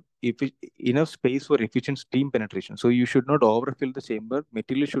have enough space for efficient steam penetration. So you should not overfill the chamber.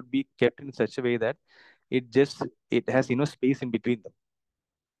 Material should be kept in such a way that it has enough space in between them.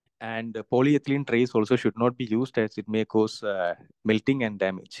 And polyethylene trays also should not be used as it may cause melting and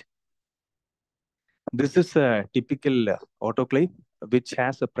damage. This is a typical autoclave, which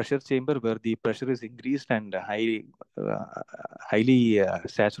has a pressure chamber where the pressure is increased and highly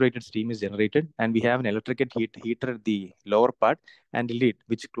saturated steam is generated. And we have an electrical heater at the lower part and a lid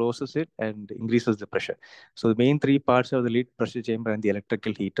which closes it and increases the pressure. So the main three parts are the lid, pressure chamber, and the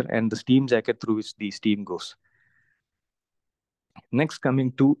electrical heater, and the steam jacket through which the steam goes. Next,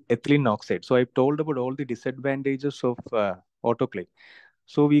 coming to ethylene oxide. So I've told about all the disadvantages of autoclave.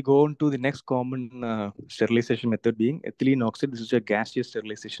 So we go on to the next common sterilization method being ethylene oxide. This is a gaseous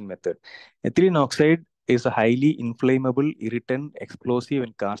sterilization method. Ethylene oxide is a highly inflammable, irritant, explosive,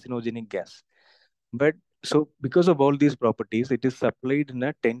 and carcinogenic gas. But so because of all these properties, it is supplied in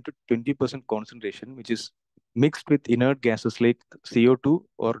a 10 to 20% concentration, which is mixed with inert gases like CO2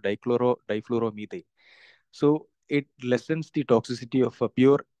 or difluoromethane. So it lessens the toxicity of a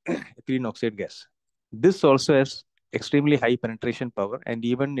pure ethylene oxide gas. This also has extremely high penetration power, and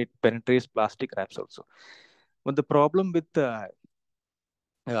even it penetrates plastic wraps also. But the problem with the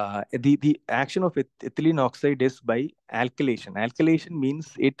action of ethylene oxide is by alkylation. Alkylation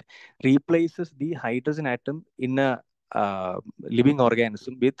means it replaces the hydrogen atom in a living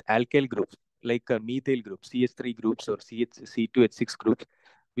organism with alkyl groups like methyl groups, CH3 groups or C2H6 groups.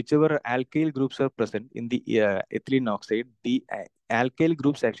 Whichever alkyl groups are present in the ethylene oxide, the alkyl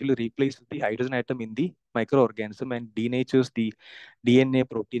groups actually replace the hydrogen atom in the microorganism and denatures the DNA,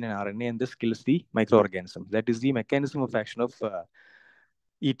 protein, and RNA, and this kills the microorganism. That is the mechanism of action of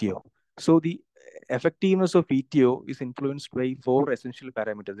ETO. So the effectiveness of ETO is influenced by 4 essential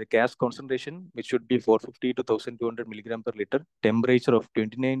parameters: the gas concentration, which should be 450 to 1200 milligram per liter, temperature of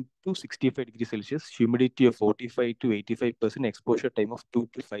 29 to 65 degrees Celsius, humidity of 45 to 85%, exposure time of 2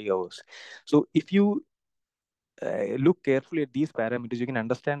 to 5 hours. So if you look carefully at these parameters, you can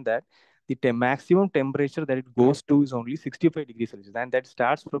understand that the maximum temperature that it goes to is only 65 degrees Celsius, and that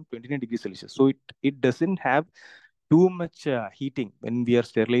starts from 29 degrees Celsius. So it doesn't have too much heating when we are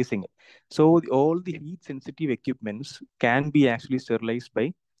sterilizing it. So all the heat sensitive equipments can be actually sterilized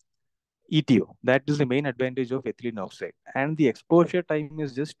by ETO. That is the main advantage of ethylene oxide. And the exposure time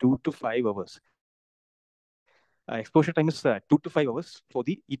is just 2 to 5 hours. Exposure time is 2 to 5 hours for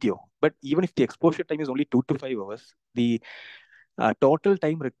the ETO. But even if the exposure time is only 2 to 5 hours, the total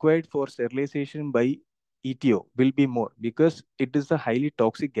time required for sterilization by ETO will be more because it is a highly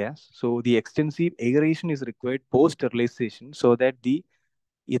toxic gas. So the extensive aeration is required post-sterilization so that the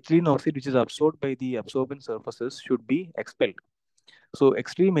ethylene oxide, which is absorbed by the absorbent surfaces, should be expelled. So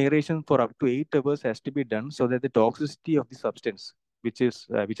extreme aeration for up to 8 hours has to be done so that the toxicity of the substance, which has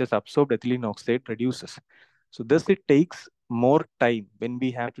absorbed ethylene oxide, reduces. So thus it takes more time when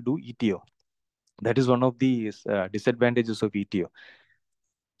we have to do ETO. That is one of the disadvantages of ETO.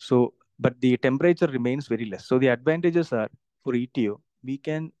 So, but the temperature remains very less. So the advantages are for ETO, we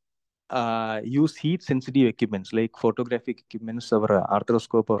can use heat sensitive equipments like photographic equipments, our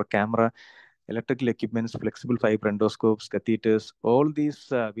arthroscope, our camera, electrical equipments, flexible fiber endoscopes, catheters, all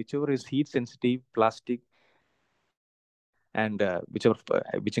these, whichever is heat sensitive, plastic, and which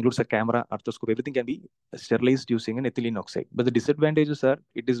includes a camera, arthroscope, everything can be sterilized using an ethylene oxide. But the disadvantages are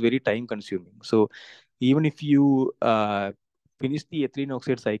it is very time consuming. So even if you finish the ethylene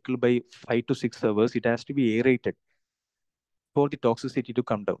oxide cycle by 5 to 6 hours, it has to be aerated for the toxicity to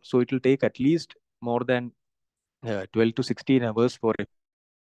come down. So it will take at least more than 12 to 16 hours for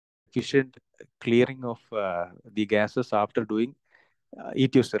efficient clearing of the gases after doing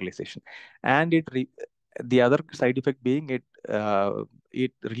ETO sterilization. And the other side effect being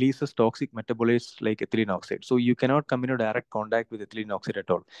it releases toxic metabolites like ethylene oxide. So you cannot come into direct contact with ethylene oxide at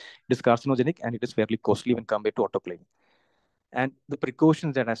all. It is carcinogenic and it is fairly costly when compared to autoclaving. And the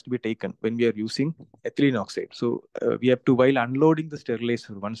precautions that has to be taken when we are using ethylene oxide. So we have to, while unloading the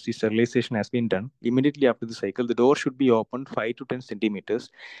sterilizer, once the sterilization has been done, immediately after the cycle, the door should be opened 5 to 10 centimeters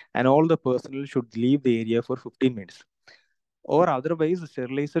and all the personnel should leave the area for 15 minutes. Or otherwise, the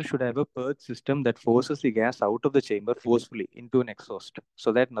sterilizer should have a purge system that forces the gas out of the chamber forcefully into an exhaust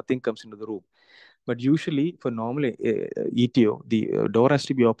so that nothing comes into the room. But usually for normal ETO, the door has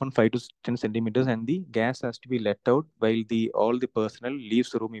to be open 5 to 10 centimeters and the gas has to be let out while all the personnel leaves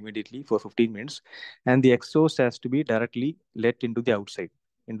the room immediately for 15 minutes. And the exhaust has to be directly let into the outside,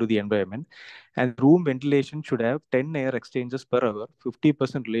 into the environment. And room ventilation should have 10 air exchanges per hour,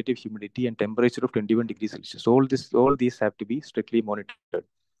 50% relative humidity and temperature of 21 degrees Celsius. All these have to be strictly monitored.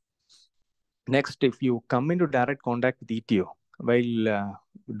 Next, if you come into direct contact with ETO, while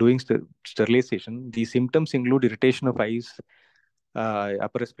doing sterilization, the symptoms include irritation of eyes,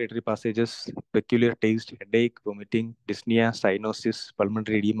 upper respiratory passages, peculiar taste, headache, vomiting, dyspnea, cyanosis,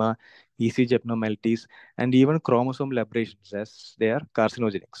 pulmonary edema, ECG abnormalities, and even chromosomal aberrations as they are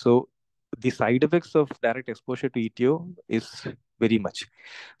carcinogenic. So the side effects of direct exposure to ETO is very much.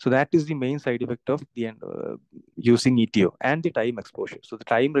 So that is the main side effect of the using ETO and the time exposure. So the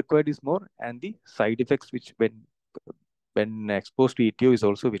time required is more and the side effects which when exposed to ETO is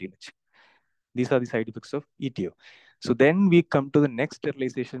also very much. These are the side effects of ETO. So then we come to the next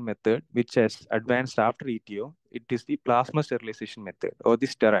sterilization method, which has advanced after ETO. It is the plasma sterilization method or the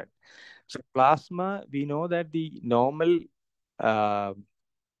sterile. So plasma, we know that the normal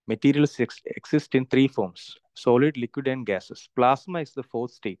materials exist in 3 forms: solid, liquid, and gases. Plasma is the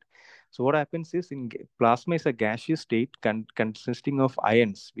 4th state. So what happens is plasma is a gaseous state consisting of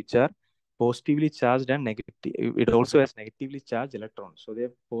ions, which are positively charged and negative. It also has negatively charged electrons. So they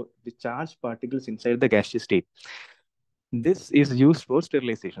have the charged particles inside the gaseous state. This is used for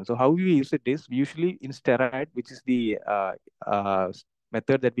sterilization. So how we use it is usually in sterile, which is the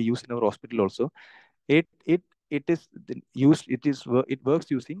method that we use in our hospital also. It works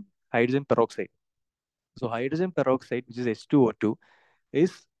using hydrogen peroxide. So hydrogen peroxide, which is H2O2,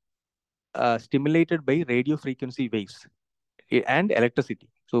 is stimulated by radio frequency waves and electricity.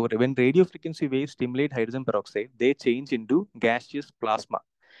 So when radio frequency waves stimulate hydrogen peroxide, they change into gaseous plasma.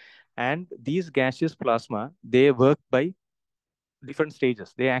 And these gaseous plasma, they work by different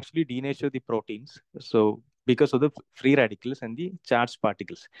stages. They actually denature the proteins. So because of the free radicals and the charged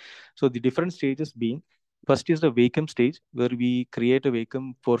particles. So the different stages being, first is the vacuum stage, where we create a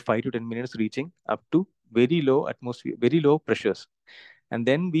vacuum for 5 to 10 minutes, reaching up to very low atmosphere, very low pressures. And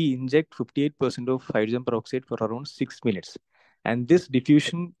then we inject 58% of hydrogen peroxide for around 6 minutes. And this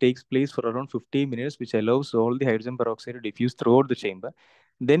diffusion takes place for around 15 minutes, which allows all the hydrogen peroxide to diffuse throughout the chamber.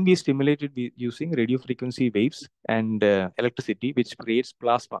 Then we stimulate it using radio frequency waves and electricity, which creates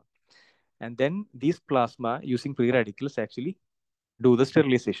plasma. And then these plasma, using free radicals, actually do the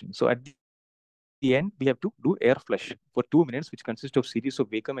sterilization. So at the end, we have to do air flush for 2 minutes, which consists of series of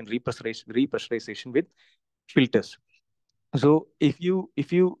vacuum and repressurization with filters. So if you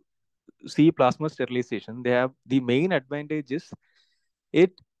see plasma sterilization, they have the main advantage is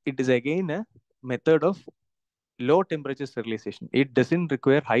it is again a method of low temperature sterilization. It doesn't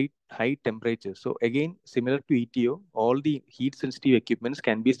require high temperature. So again, similar to ETO, all the heat sensitive equipments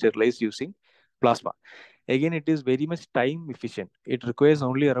can be sterilized using plasma. Again, it is very much time efficient. It requires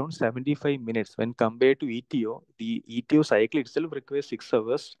only around 75 minutes when compared to ETO. The ETO cycle itself requires 6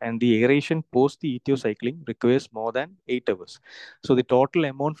 hours and the aeration post the ETO cycling requires more than 8 hours. So the total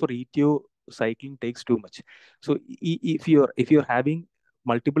amount for ETO cycling takes too much. So if you're having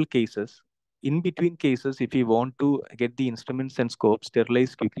multiple cases, in between cases, if you want to get the instruments and scopes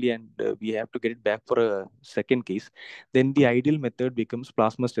sterilized quickly and we have to get it back for a second case, then the ideal method becomes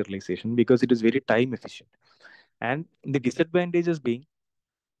plasma sterilization because it is very time efficient. And the disadvantages being,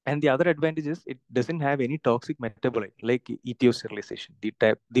 and the other advantage is it doesn't have any toxic metabolite like ETO sterilization. The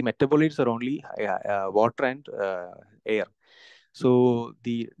metabolites are only water and air. So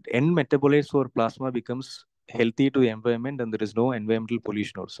the end metabolites for plasma becomes healthy to the environment and there is no environmental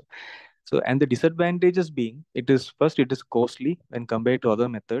pollution also. So, and the disadvantages being, it is costly when compared to other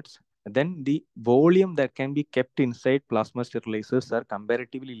methods. Then the volume that can be kept inside plasma sterilizers are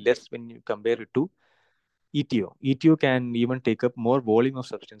comparatively less when you compare it to ETO. ETO can even take up more volume of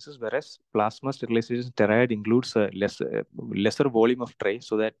substances, whereas plasma sterilization steroid includes a lesser volume of tray,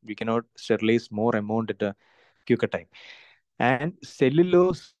 so that we cannot sterilize more amount at a quicker time. And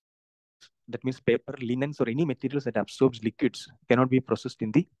cellulose, that means paper, linens, or any materials that absorbs liquids cannot be processed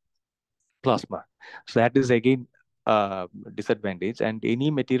in the plasma. So that is again disadvantage. And any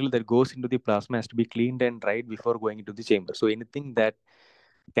material that goes into the plasma has to be cleaned and dried before going into the chamber. So anything that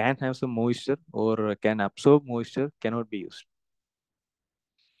can have some moisture or can absorb moisture cannot be used.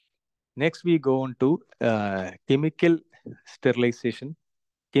 Next, we go on to chemical sterilization,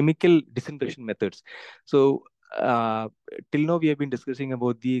 chemical disinfection methods. So till now we have been discussing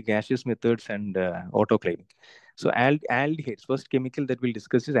about the gaseous methods and autoclaving. So aldehydes, first chemical that we'll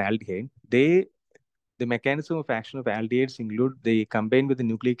discuss is aldehyde. The mechanism of action of aldehydes include they combine with the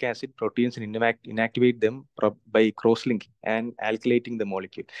nucleic acid proteins and inactivate them by cross-linking and alkylating the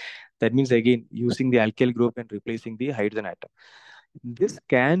molecule. That means again using the alkyl group and replacing the hydrogen atom. This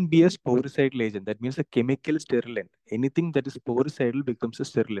can be a sporicidal agent. That means a chemical sterilant. Anything that is sporicidal becomes a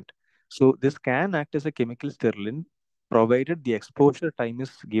sterilant. So this can act as a chemical sterilant provided the exposure time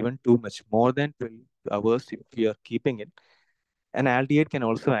is given too much, more than 12 hours if we are keeping it. An aldehyde can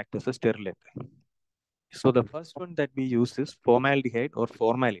also act as a sterilant. So the first one that we use is formaldehyde or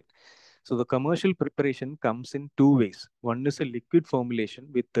formalin. So the commercial preparation comes in two ways. One is a liquid formulation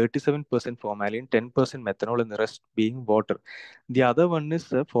with 37% formalin, 10% methanol, and the rest being water. The other one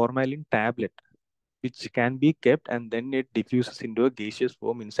is a formalin tablet, which can be kept and then it diffuses into a gaseous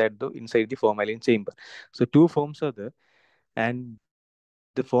form inside the formalin chamber. So two forms are there, and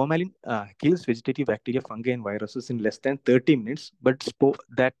the formalin kills vegetative bacteria, fungi, and viruses in less than 30 minutes. But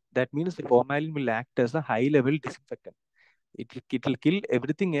that means the formalin will act as a high-level disinfectant. It will kill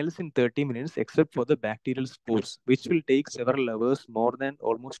everything else in 30 minutes except for the bacterial spores, which will take several hours, more than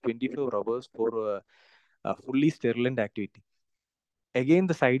almost 24 hours for a fully sterilant activity. Again,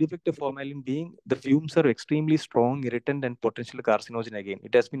 the side effect of formalin being the fumes are extremely strong, irritant, and potential carcinogen. Again,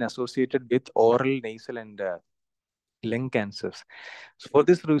 it has been associated with oral, nasal, and lung cancers. So for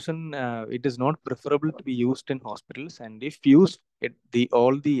this reason, it is not preferable to be used in hospitals. And if used,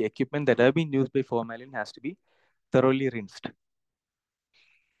 all the equipment that have been used by formalin has to be thoroughly rinsed.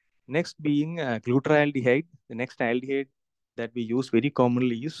 Next being glutaraldehyde. The next aldehyde that we use very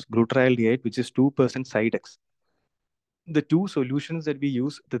commonly is glutaraldehyde, which is 2% Cidex. The three solutions that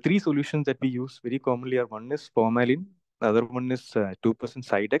we use very commonly are, one is formalin, the other one is 2%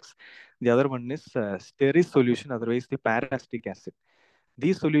 Cidex, the other one is stearis solution, otherwise the paracetic acid.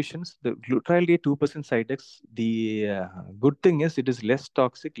 These solutions, the glutaraldehyde 2% Cidex, the good thing is it is less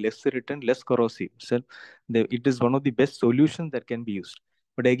toxic, less irritant, less corrosive. So it is one of the best solutions that can be used.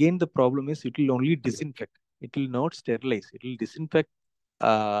 But again, the problem is it will only disinfect. It will not sterilize. It will disinfect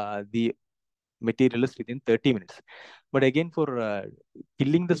the materials within 30 minutes. But again, for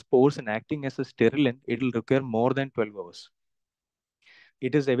killing the spores and acting as a sterilant, it will require more than 12 hours.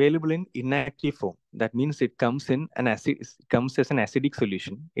 It is available in inactive form. That means it comes in comes as an acidic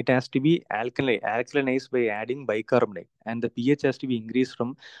solution. It has to be alkalinized by adding bicarbonate, and the pH has to be increased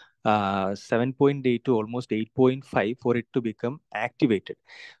from 7.8 to almost 8.5 for it to become activated.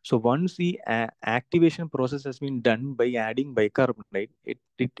 So once the activation process has been done by adding bicarbonate,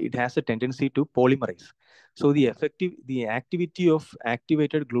 it has a tendency to polymerize. So the activity of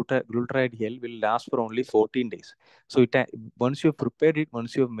activated glutaraldehyde will last for only 14 days. So once you have prepared it,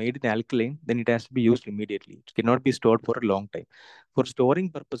 once you have made it alkaline, then it has to be used immediately. It cannot be stored for a long time. For storing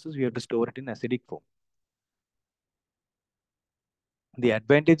purposes, we have to store it in acidic form. The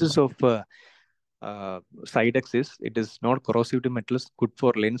advantages of Cidex is it is not corrosive to metals, good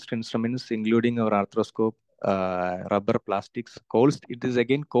for lensed instruments, including our arthroscope, rubber, plastics. It is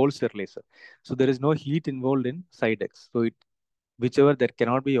again cold sterilizer. So there is no heat involved in Cidex. So whichever that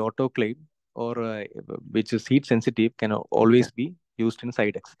cannot be autoclaved or which is heat sensitive can always be used in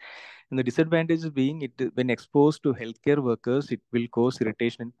Cidex. And the disadvantages being when exposed to healthcare workers, it will cause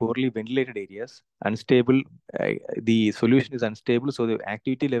irritation in poorly ventilated areas. Unstable, the solution is unstable, so the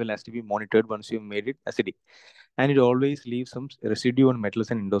activity level has to be monitored once you've made it acidic. And it always leaves some residue on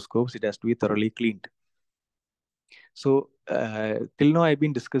metals and endoscopes. It has to be thoroughly cleaned. So till now, I've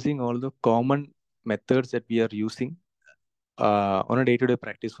been discussing all the common methods that we are using on a day-to-day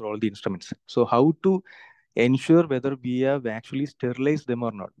practice for all the instruments. So how to ensure whether we have actually sterilized them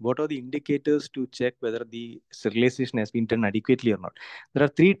or not? What are the indicators to check whether the sterilization has been done adequately or not? There are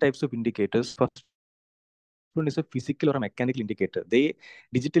three types of indicators. First one is a physical or a mechanical indicator. They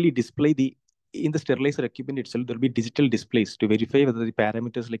digitally display in the sterilizer equipment itself, there will be digital displays to verify whether the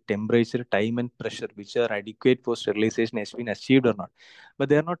parameters like temperature, time, and pressure, which are adequate for sterilization, has been achieved or not. But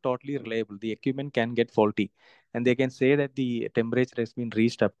they are not totally reliable. The equipment can get faulty, and they can say that the temperature has been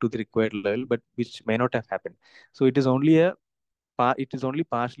reached up to the required level, but which may not have happened. So it is only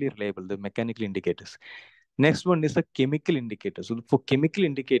partially reliable, the mechanical indicators. Next one is a chemical indicator. So for chemical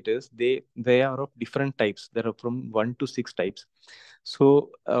indicators, they are of different types. There are from 1 to 6 types.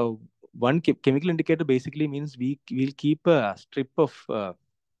 So one chemical indicator basically means we will keep a strip of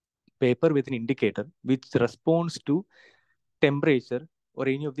paper with an indicator which responds to temperature or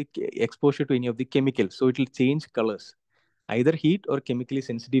any of the exposure to any of the chemicals. So it will change colors, either heat or chemically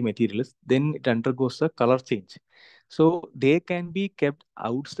sensitive materials. Then it undergoes a color change. So they can be kept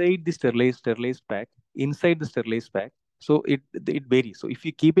outside the sterilized pack, inside the sterilized pack. So it varies. So if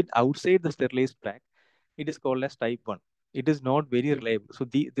you keep it outside the sterilized pack, it is called as type 1. It is not very reliable. So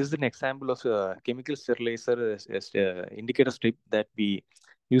this is an example of a chemical sterilizer indicator strip that we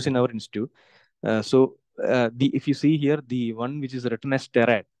use in our institute. If you see here, the one which is written as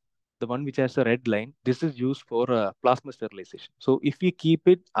Terad, the one which has a red line, this is used for plasma sterilization. So if we keep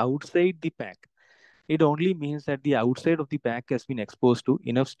it outside the pack, it only means that the outside of the pack has been exposed to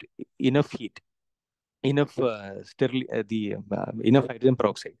enough heat, enough enough hydrogen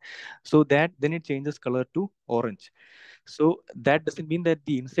peroxide. So that then it changes color to orange. So that doesn't mean that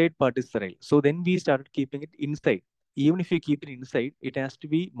the inside part is sterile. So then we started keeping it inside. Even if you keep it inside, it has to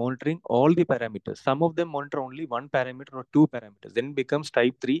be monitoring all the parameters. Some of them monitor only one parameter or two parameters. Then it becomes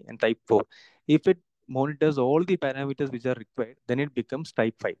type 3 and type 4. If it monitors all the parameters which are required, then it becomes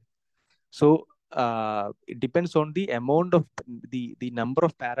type 5. So it depends on the amount of the number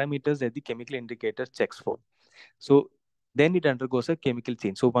of parameters that the chemical indicator checks for. So then it undergoes a chemical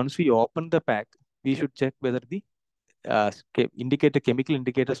change. So once we open the pack, we should check whether the chemical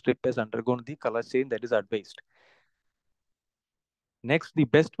indicator strip has undergone the color change that is advised. Next, the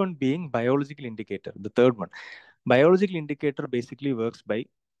best one being biological indicator, the third one. Biological indicator basically works by,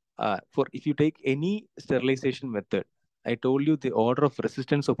 if you take any sterilization method, I told you the order of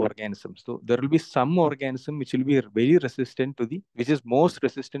resistance of organisms. So there will be some organism which will be very resistant to which is most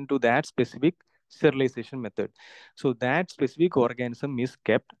resistant to that specific sterilization method. So that specific organism is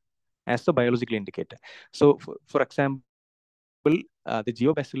kept as a biological indicator. So for example, the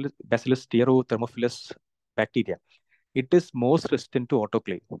Geobacillus thermophilus bacteria, it is most resistant to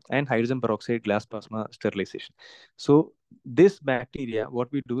autoclave and hydrogen peroxide glass plasma sterilization. So this bacteria,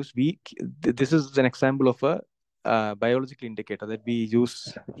 what we do is this is an example of a biological indicator that we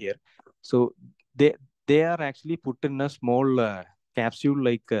use here. So they are actually put in a small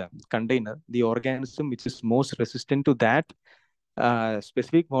capsule-like container. The organism which is most resistant to that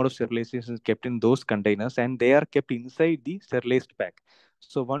specific mode of sterilization is kept in those containers, and they are kept inside the sterilized pack.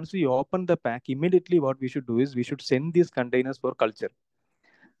 So once we open the pack, immediately what we should do is we should send these containers for culture.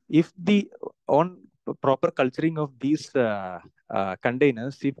 If on proper culturing of these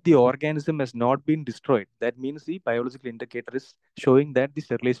containers, if the organism has not been destroyed, that means the biological indicator is showing that the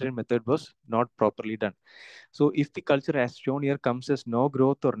sterilization method was not properly done. So if the culture as shown here comes as no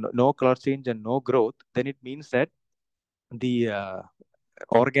growth or no color change and no growth, then it means that the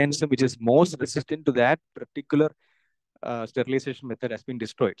organism which is most resistant to that particular sterilization method has been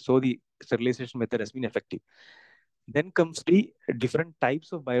destroyed. So the sterilization method has been effective. Then comes the different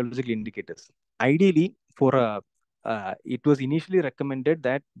types of biological indicators. Ideally, it was initially recommended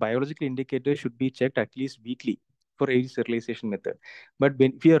that biological indicators should be checked at least weekly for each sterilization method. But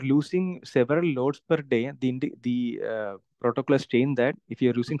when we are losing several loads per day, the protocol has changed that if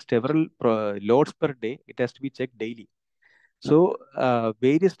you are using several loads per day, it has to be checked daily. So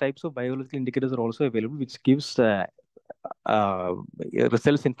various types of biological indicators are also available, which gives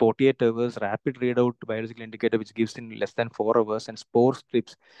results in 48 hours, rapid readout biological indicator, which gives in less than 4 hours, and spore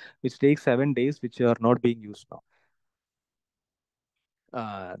strips, which takes 7 days, which are not being used now.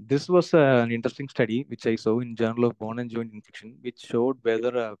 This was an interesting study which I saw in Journal of Bone and Joint Infection, which showed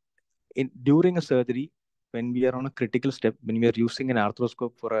whether during a surgery, when we are on a critical step, when we are using an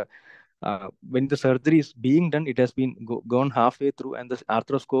arthroscope for when the surgery is being done, it has been gone halfway through, and the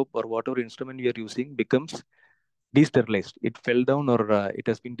arthroscope or whatever instrument we are using becomes desterilized. It fell down or it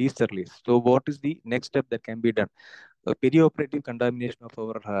has been desterilized. So what is the next step that can be done? A perioperative contamination of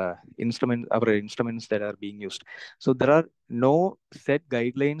our instruments that are being used. So there are no set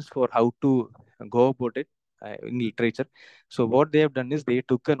guidelines for how to go about it in literature. So what they have done is they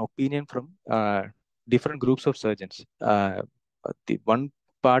took an opinion from different groups of surgeons. The one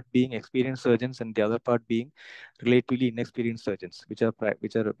part being experienced surgeons and the other part being relatively inexperienced surgeons, which are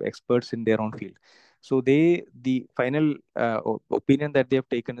experts in their own field. So the final opinion that they have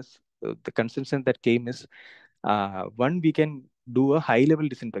taken is the consensus that came is one, we can do a high level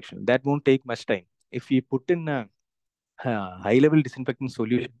disinfection. That won't take much time. If we put in a high level disinfectant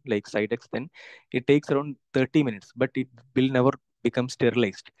solution like Cidex, then it takes around 30 minutes, but it will never become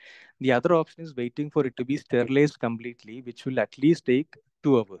sterilized. The other option is waiting for it to be sterilized completely, which will at least take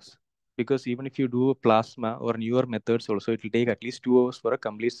 2 hours. Because even if you do a plasma or newer methods also, it will take at least 2 hours for a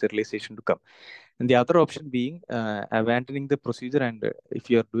complete sterilization to come. And the other option being abandoning the procedure, and if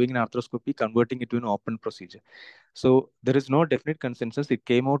you are doing an arthroscopy, converting it to an open procedure. So there is no definite consensus. It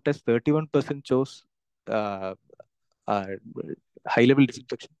came out as 31% chose uh, uh, high level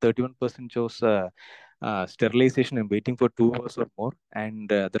disinfection, 31% chose sterilization and waiting for 2 hours or more, and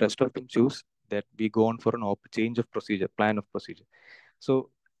the rest of them choose that we go on for an change of procedure, plan of procedure.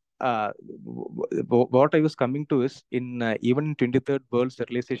 So what I was coming to is in even in 23rd World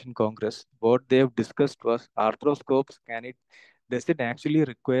Sterilization Congress, what they have discussed was arthroscopes. Does it actually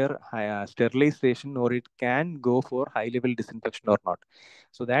require sterilization, or it can go for high level disinfection or not?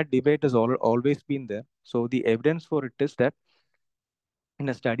 So that debate has always been there. So the evidence for it is that in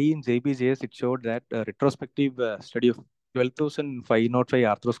a study in JBJS, it showed that a retrospective study of 12,505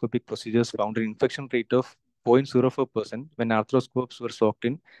 arthroscopic procedures found an infection rate of 0.04% when arthroscopes were soaked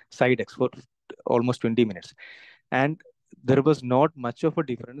in Cidex for almost 20 minutes. And there was not much of a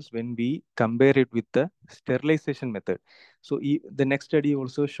difference when we compare it with the sterilization method. So the next study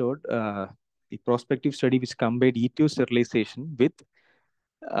also showed the prospective study which compared ETO sterilization with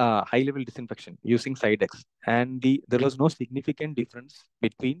high level disinfection using Cidex, and there was no significant difference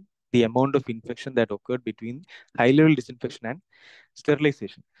between the amount of infection that occurred between high level disinfection and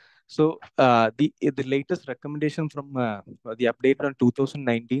sterilization. So the latest recommendation from the update on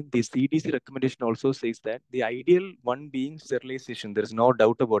 2019, the CDC recommendation also says that the ideal one being sterilization. There is no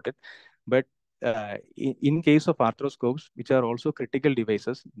doubt about it, but in case of arthroscopes, which are also critical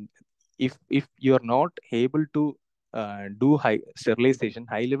devices, if you are not able to do high sterilization,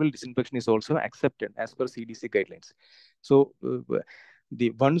 high level disinfection is also accepted as per CDC guidelines. So the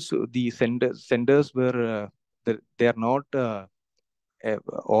ones the centers were they are not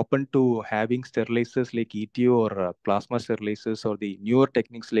open to having sterilizers like ETO or plasma sterilizers, or the newer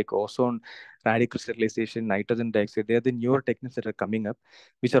techniques like ozone radical sterilization, nitrogen dioxide. They are the newer techniques that are coming up,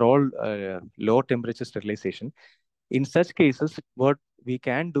 which are all low temperature sterilization. In such cases, what we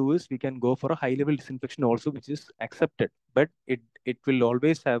can do is we can go for a high level disinfection also, which is accepted, but it will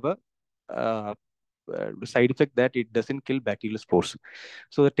always have a side effect that it doesn't kill bacterial spores.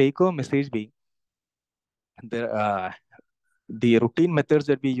 So the take home message being the routine methods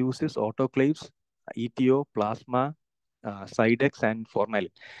that we use is autoclaves, ETO, plasma, Cidex, and formalin.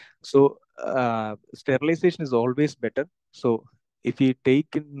 So sterilization is always better. So if you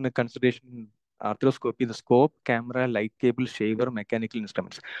take in consideration arthroscopy, the scope, camera, light cable, shaver, mechanical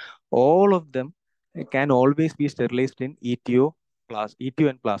instruments, all of them can always be sterilized in ETO, ETO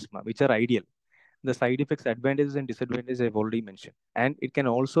and plasma, which are ideal. The side effects, advantages and disadvantages I've already mentioned. And it can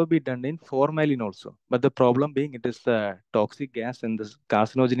also be done in formalin also. But the problem being it is a toxic gas and the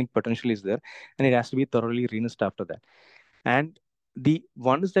carcinogenic potential is there, and it has to be thoroughly rinsed after that. And the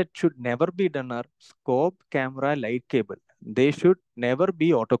ones that should never be done are scope, camera, light cable. They should never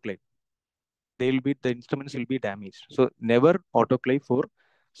be autoclave. The instruments will be damaged. So never autoclave for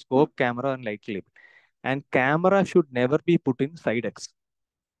scope, camera, and light cable. And camera should never be put in Cidex.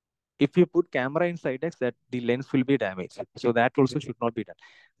 If you put camera in Cidex, that the lens will be damaged. So that also should not be done.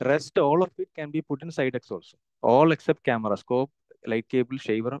 Rest, all of it can be put in Cidex also. All except camera, scope, light cable,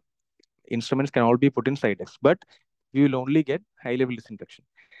 shaver, instruments can all be put in Cidex. But we will only get high level disinfection.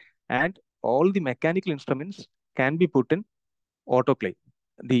 And all the mechanical instruments can be put in autoclave.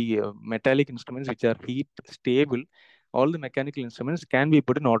 The metallic instruments which are heat stable, all the mechanical instruments can be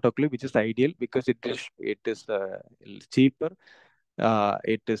put in autoclave, which is ideal because it is cheaper.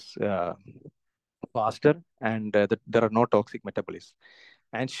 It is faster, and there are no toxic metabolites.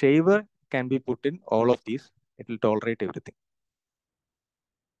 And shaver can be put in all of these. It will tolerate everything.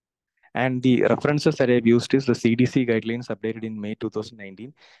 And the references that I've used is the CDC guidelines updated in May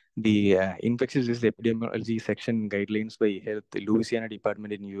 2019, the infectious disease epidemiology section guidelines by Health Louisiana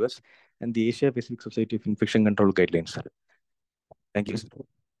Department in US, and the Asia Pacific Society of Infection Control guidelines. Thank you, sir.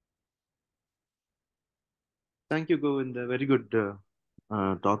 Thank you, Govind. Very good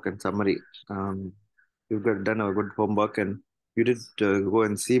talk and summary. You've done a good homework, and you did go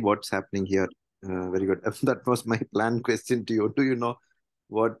and see what's happening here. Very good. That was my planned question to you. Do you know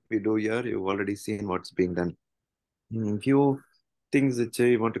what we do here? You've already seen what's being done. Few things that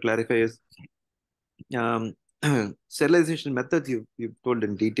you want to clarify is sterilization methods you've told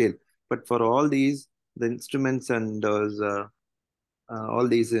in detail, but for all these, the instruments and those all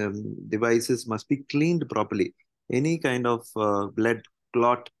these devices must be cleaned properly. Any kind of blood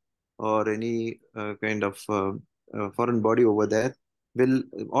clot or any kind of foreign body over there will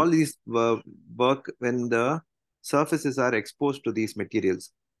all these work when the surfaces are exposed to these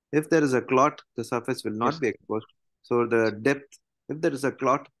materials. If there is a clot, the surface will not Yes. be exposed. So the depth, if there is a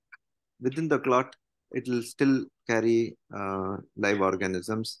clot, within the clot, it will still carry live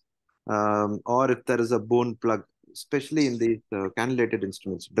organisms. Or if there is a bone plug, especially in these cannulated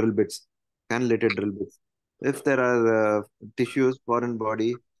instruments, drill bits, cannulated drill bits. If there are tissues, foreign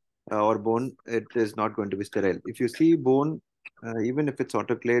body, or bone, it is not going to be sterile. If you see bone, even if it's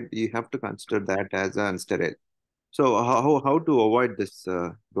autoclaved, you have to consider that as unsterile. So how to avoid this,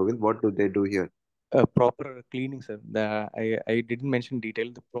 Govind? What do they do here? Proper cleaning, sir. I didn't mention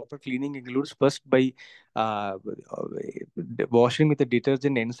detail. The proper cleaning includes first by uh, washing with a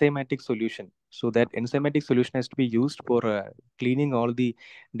detergent enzymatic solution. So that enzymatic solution has to be used for cleaning all the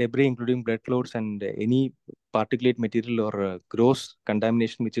debris, including blood clots and any particulate material or gross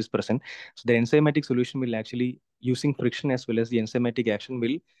contamination which is present. So the enzymatic solution will actually, using friction as well as the enzymatic action,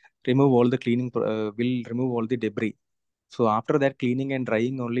 will remove all the will remove all the debris. So after that cleaning and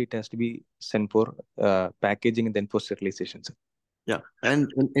drying only, it has to be sent for packaging and then for sterilization, sir. Yeah.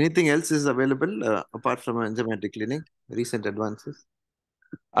 And anything else is available apart from enzymatic cleaning, recent advances?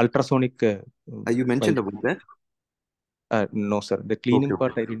 Ultrasonic. You mentioned about that? No, sir. The cleaning Okay.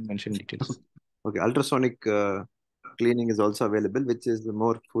 part, I didn't mention details. Okay. Ultrasonic cleaning is also available, which is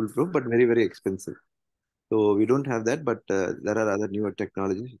more foolproof, but very, very expensive. So we don't have that, but there are other newer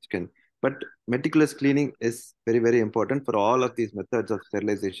technologies which can. But meticulous cleaning is very, very important for all of these methods of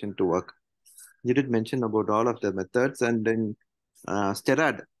sterilization to work. You did mention about all of the methods, and then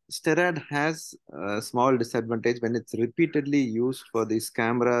Sterad. Sterad has a small disadvantage when it's repeatedly used for these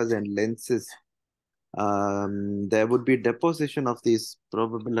cameras and lenses. There would be deposition of these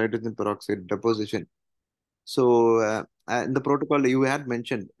probable hydrogen peroxide deposition. So in the protocol you had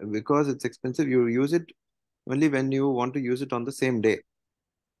mentioned, because it's expensive, you use it only when you want to use it on the same day.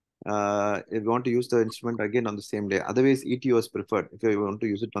 If you want to use the instrument again on the same day. Otherwise, ETO is preferred if you want to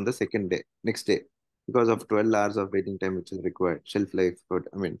use it on the second day, next day, because of 12 hours of waiting time which is required, shelf life,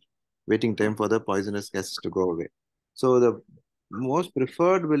 waiting time for the poisonous gases to go away. So the most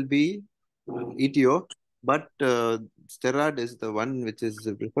preferred will be ETO, but Sterad is the one which is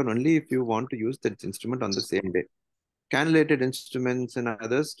preferred only if you want to use that instrument on the same day. Cannulated instruments and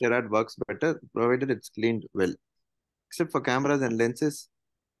others, Sterad works better provided it's cleaned well. Except for cameras and lenses,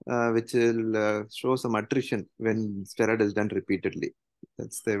 which will show some attrition when steroid is done repeatedly.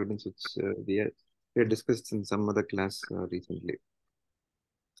 That's the evidence which we had discussed in some other class recently.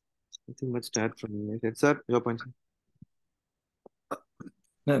 Nothing much to add from my side. Sir, your point.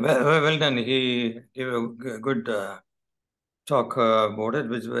 Well done. He gave a good talk about it,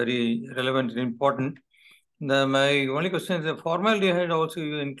 which is very relevant and important. My only question is the formaldehyde also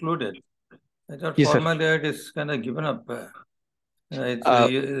you included. I thought Yes, sir. formaldehyde is kind of given up.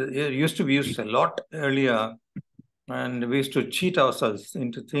 It used to be used a lot earlier, and we used to cheat ourselves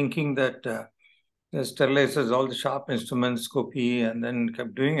into thinking that it sterilizes all the sharp instruments, copy, and then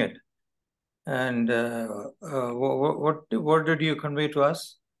kept doing it. And what did you convey to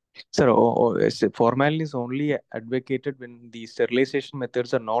us? Sir, formalin is only advocated when the sterilization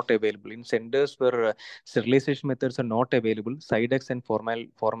methods are not available. In centers where sterilization methods are not available, Sidex and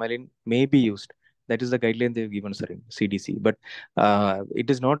formalin may be used. That is the guideline they've given, sir, in CDC. But it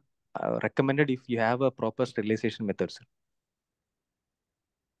is not recommended if you have a proper sterilization method, sir.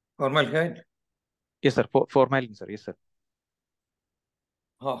 Formaldehyde? Yes, sir. Formalin, sir. Yes, sir.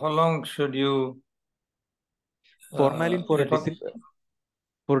 How long should you? Formalin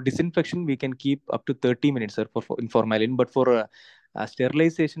for disinfection, we can keep up to 30 minutes, sir, in formalin. But for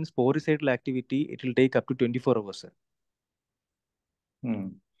sterilization, sporicidal activity, it will take up to 24 hours, sir.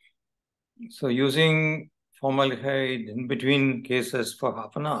 So using formaldehyde in between cases for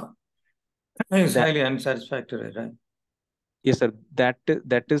half an hour is highly unsatisfactory, right? Yes, sir. That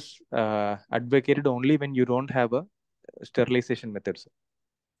is advocated only when you don't have a sterilization method, sir.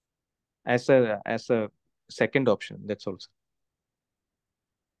 As a second option, that's also.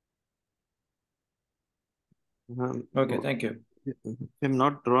 Okay, thank you. If I'm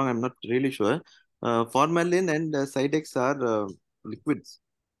not wrong, I'm not really sure. Formalin and Sidex are liquids.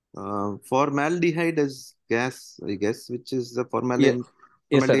 Formaldehyde is gas, I guess, which is the formalin.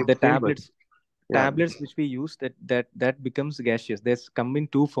 Yes, sir. The tablets. Tablets which we use, that becomes gaseous. There's come in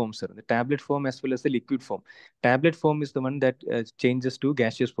two forms, sir. The tablet form as well as the liquid form. Tablet form is the one that changes to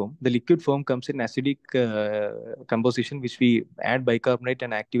gaseous form. The liquid form comes in acidic composition, which we add bicarbonate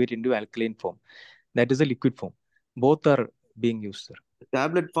and activate into alkaline form. That is a liquid form. Both are being used, sir. The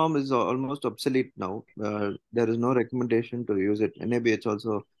tablet form is almost obsolete now. There is no recommendation to use it. NABH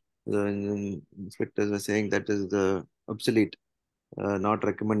also, the inspectors are saying that is the obsolete, not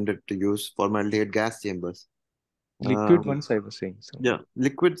recommended to use formaldehyde gas chambers. Liquid ones, I was saying. So. Yeah,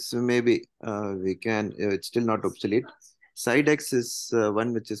 liquids maybe we can. It's still not obsolete. Sidex is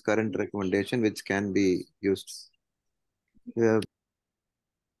one which is current recommendation, which can be used. But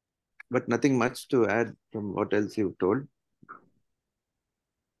nothing much to add from what else you told.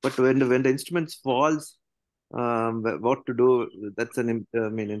 But when the instruments falls, what to do? That's an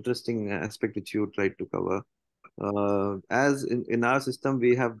interesting aspect which you tried to cover. As in our system,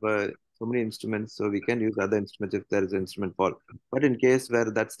 we have so many instruments, so we can use other instruments if there is an instrument fall. But in case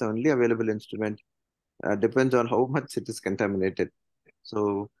where that's the only available instrument, depends on how much it is contaminated.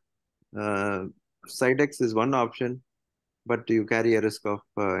 So Sidex is one option, but you carry a risk of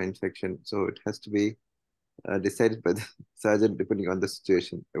infection. So it has to be decided by the surgeon depending on the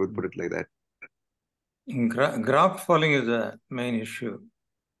situation. I would put it like that. Graft falling is a main issue.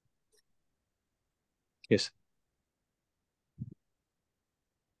 Yes.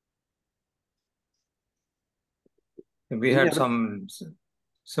 We had some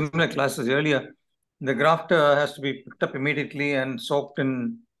similar classes earlier. The graft has to be picked up immediately and soaked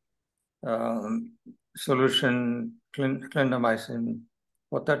in solution, clindamycin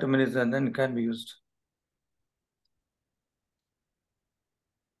for 30 minutes, and then it can be used.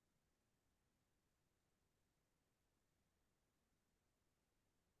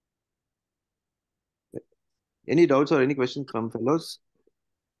 Any doubts or any questions from fellows?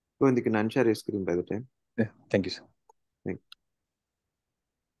 Go and you can unshare your screen by the time. Yeah. Thank you, sir. Thank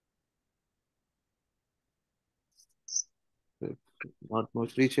you. Not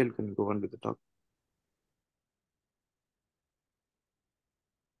most Rachel can go on with the talk.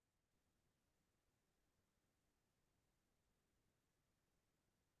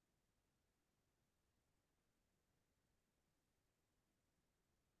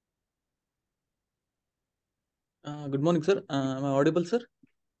 Good morning, sir. Am I audible, sir?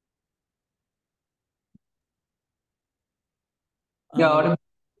 Yeah,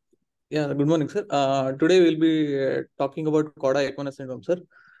 good morning, sir. Today we'll be talking about Cauda Equina syndrome, sir.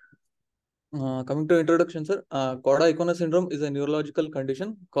 Coming to introduction, sir. Cauda Equina syndrome is a neurological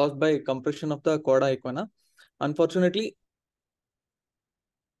condition caused by compression of the Cauda Equina. Unfortunately,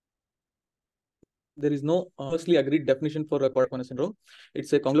 there is no universally agreed definition for Cauda Equina syndrome.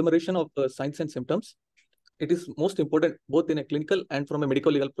 It's a conglomeration of signs and symptoms. It is most important both in a clinical and from a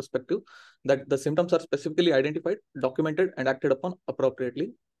medical legal perspective that the symptoms are specifically identified, documented, and acted upon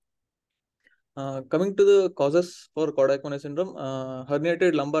appropriately. Coming to the causes for Cauda Equina syndrome,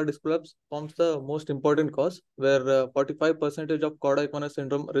 herniated lumbar disc prolapse forms the most important cause, where 45% of Cauda Equina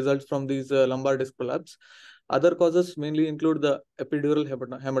syndrome results from these lumbar disc prolapse. Other causes mainly include the epidural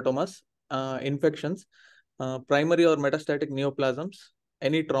hematomas, infections, primary or metastatic neoplasms,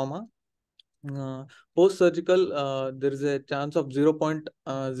 any trauma. Post-surgical, there is a chance of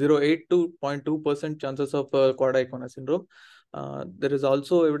 0.08 to 0.2% chances of Cauda Equina syndrome. There is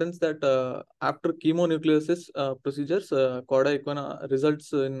also evidence that after chemonucleosis procedures, Cauda Equina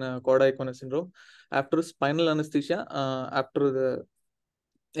results in Cauda Equina syndrome. After spinal anesthesia, after the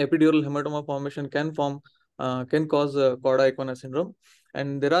epidural hematoma formation can cause Cauda Equina syndrome.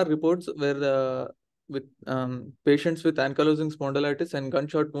 And there are reports where with patients with ankylosing spondylitis and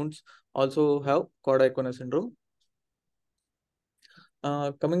gunshot wounds also have Cauda Equina syndrome.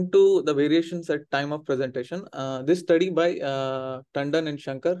 Coming to the variations at time of presentation, this study by Tandon and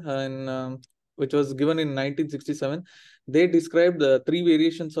Shankar, which was given in 1967, they described the three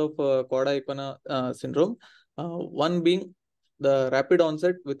variations of Cauda Equina syndrome. One being the rapid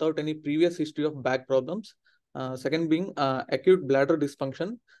onset without any previous history of back problems. Second being acute bladder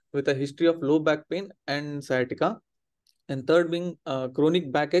dysfunction with a history of low back pain and sciatica. And third being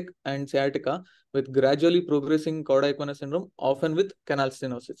chronic backache and sciatica with gradually progressing Cauda Equina syndrome, often with canal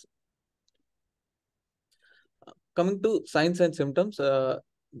stenosis. Coming to signs and symptoms,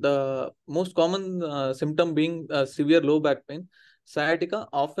 the most common symptom being severe low back pain. Sciatica,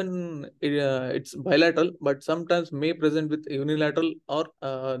 often it's bilateral, but sometimes may present with unilateral or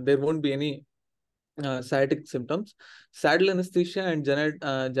there won't be any sciatic symptoms. Saddle anesthesia and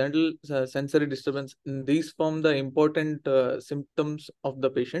genital sensory disturbance, these form the important symptoms of the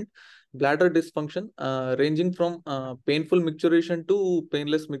patient. Bladder dysfunction ranging from painful micturition to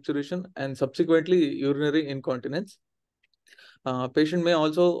painless micturition and subsequently urinary incontinence. Patient may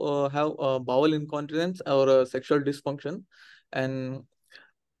also have bowel incontinence or sexual dysfunction, and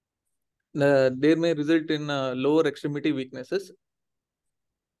they may result in lower extremity weaknesses.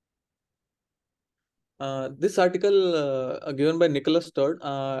 This article given by Nicholas Sturd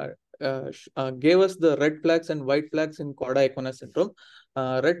gave us the red flags and white flags in Cauda Equina syndrome.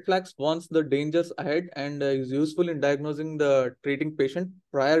 Red flags warns the dangers ahead and is useful in diagnosing the treating patient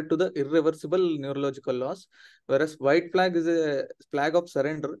prior to the irreversible neurological loss, whereas white flag is a flag of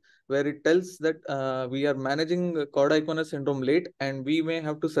surrender, where it tells that we are managing Cauda Equina syndrome late and we may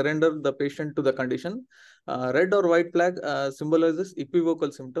have to surrender the patient to the condition. Red or white flag symbolizes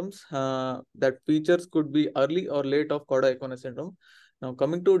equivocal symptoms that features could be early or late of Cauda Equina syndrome. Now,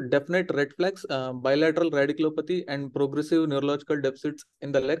 coming to definite red flags, bilateral radiculopathy and progressive neurological deficits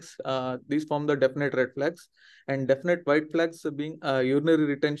in the legs, these form the definite red flags. And definite white flags being urinary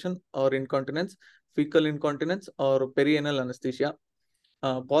retention or incontinence, fecal incontinence, or perianal anesthesia.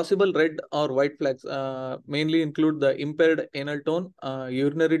 Possible red or white flags mainly include the impaired anal tone,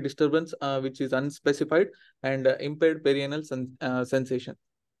 urinary disturbance, which is unspecified, and impaired perianal sensation.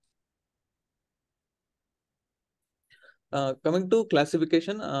 Coming to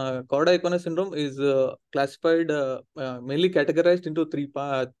classification, Cauda Equina syndrome is classified mainly categorized into three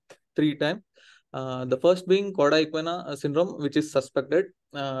types. The first being Cauda Equina syndrome, which is suspected.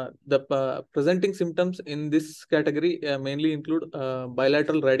 The presenting symptoms in this category mainly include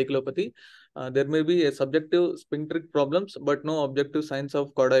bilateral radiculopathy. There may be a subjective sphincteric problems, but no objective signs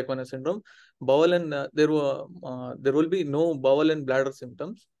of Cauda Equina syndrome. Bowel and there will be no bowel and bladder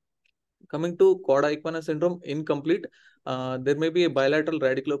symptoms. Coming to Cauda Equina syndrome incomplete, there may be a bilateral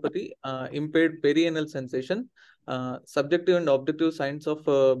radiculopathy, impaired perianal sensation, subjective and objective signs of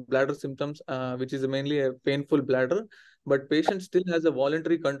bladder symptoms, which is mainly a painful bladder, but patient still has a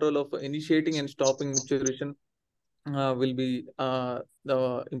voluntary control of initiating and stopping micturition will be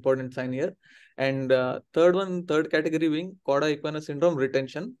the important sign here. And third category being Cauda Equina syndrome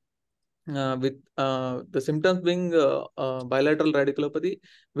retention. With the symptoms being bilateral radiculopathy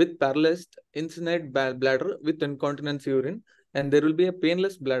with paralyzed insensate bladder with incontinence urine, and there will be a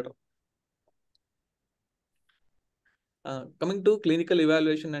painless bladder. Coming to clinical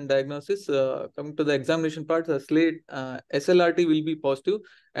evaluation and diagnosis, coming to the examination part, SLRT will be positive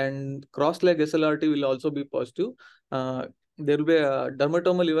and cross-leg SLRT will also be positive. There will be a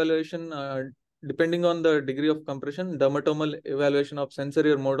dermatomal evaluation depending on the degree of compression. Dermatomal evaluation of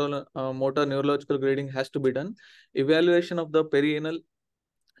sensory or motor neurological grading has to be done. Evaluation of the perianal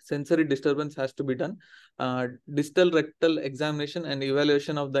sensory disturbance has to be done. Distal rectal examination and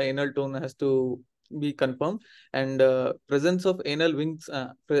evaluation of the anal tone has to be confirmed, and presence of anal wings,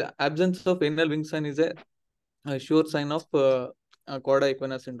 absence of anal wing sign is a sure sign of Cauda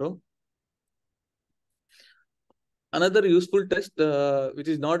Equina syndrome. Another useful test, which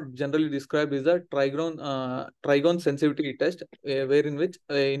is not generally described, is a Trigon sensitivity test, wherein which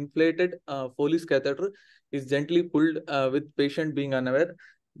inflated Foley's catheter is gently pulled with patient being unaware.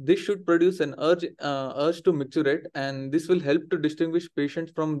 This should produce an urge to micturate, and this will help to distinguish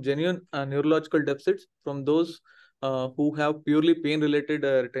patients from genuine neurological deficits from those who have purely pain-related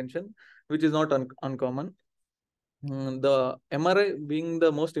retention, which is not uncommon. The MRI being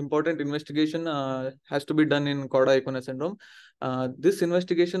the most important investigation has to be done in Cauda Equina syndrome. This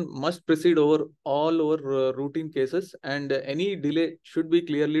investigation must proceed over all our routine cases, and any delay should be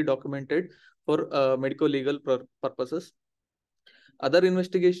clearly documented for medico-legal purposes. Other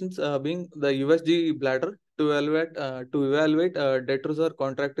investigations being the USG bladder to evaluate detrusor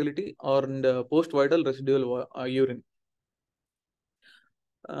contractility or post-vital residual urine.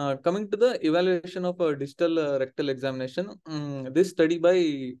 Coming to the evaluation of a distal rectal examination, this study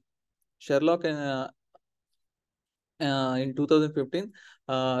by Sherlock in 2015,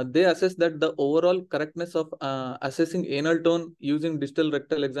 they assessed that the overall correctness of assessing anal tone using distal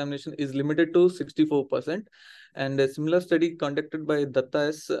rectal examination is limited to 64%. And a similar study conducted by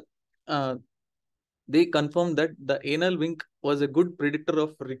Datta they confirmed that the anal wink was a good predictor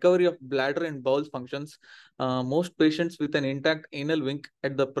of recovery of bladder and bowel functions. Most patients with an intact anal wink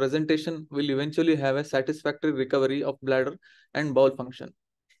at the presentation will eventually have a satisfactory recovery of bladder and bowel function.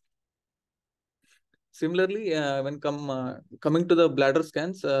 Similarly, when coming to the bladder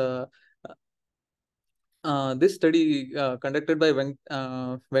scans, this study conducted by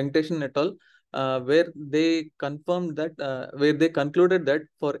Venkatesan et al., where they confirmed that, where they concluded that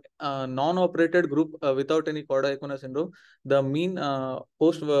for non-operated group without any Cauda Equina syndrome, the mean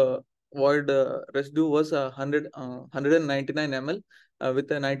post-void residue was 199 ml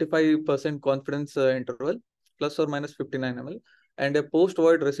with a 95% confidence interval, plus or minus 59 ml. And a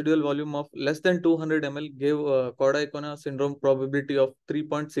post-void residual volume of less than 200 ml gave Cauda Equina syndrome probability of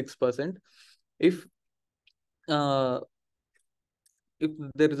 3.6%. if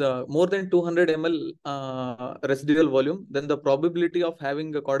there is a more than 200 ml residual volume, then the probability of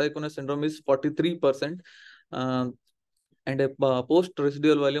having a Cauda equina syndrome is 43%. And a post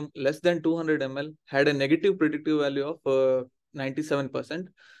residual volume less than 200 ml had a negative predictive value of 97%.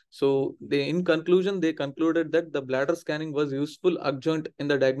 So in conclusion, they concluded that the bladder scanning was useful adjunct in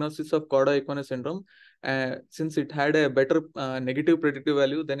the diagnosis of Cauda equina syndrome, since it had a better negative predictive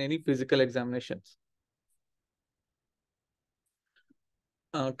value than any physical examinations.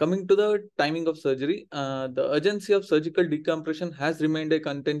 Coming to the timing of surgery, the urgency of surgical decompression has remained a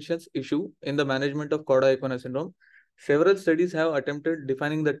contentious issue in the management of Cauda equina syndrome. Several studies have attempted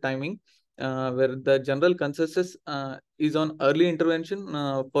defining the timing, where the general consensus is on early intervention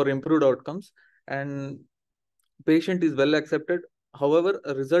for improved outcomes, and patient is well accepted. However,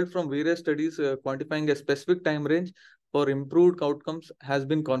 a result from various studies quantifying a specific time range for improved outcomes has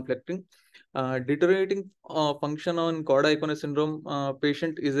been conflicting. Deteriorating function on Cauda equina syndrome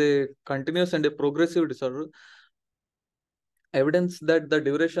patient is a continuous and a progressive disorder. Evidence that the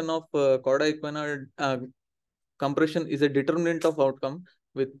duration of Cauda equina compression is a determinant of outcome,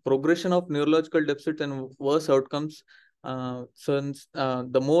 with progression of neurological deficits and worse outcomes. Since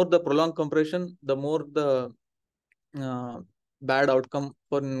the more the prolonged compression, the more the bad outcome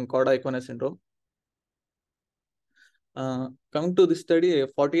for Cauda equina syndrome. Coming to this study,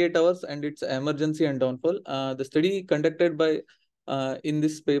 48 hours and its emergency and downfall. The study conducted by in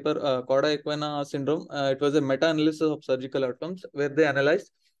this paper, Cauda equina syndrome, it was a meta-analysis of surgical outcomes where they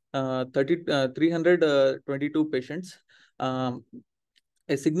analyzed 322 patients.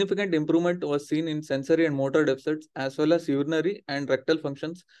 A significant improvement was seen in sensory and motor deficits as well as urinary and rectal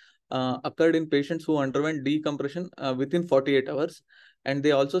functions occurred in patients who underwent decompression within 48 hours. And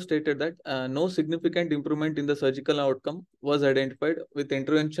they also stated that no significant improvement in the surgical outcome was identified with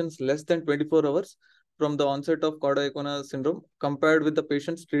interventions less than 24 hours from the onset of Cauda equina syndrome compared with the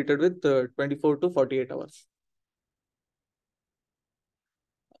patients treated with 24 to 48 hours.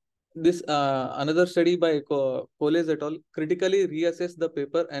 This another study by Coles et al. Critically reassessed the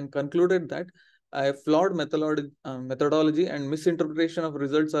paper and concluded that a flawed methodology and misinterpretation of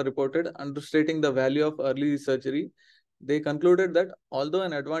results are reported, understating the value of early surgery. They concluded that although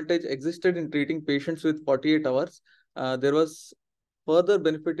an advantage existed in treating patients with 48 hours, there was further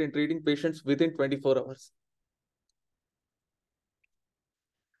benefit in treating patients within 24 hours.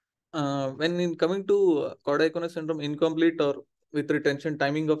 When coming to Cauda equina syndrome incomplete or with retention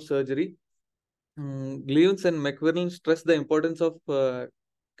timing of surgery, Gleaves and McWilliams stress the importance of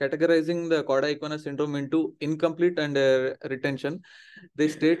categorizing the Cauda equina syndrome into incomplete and retention. They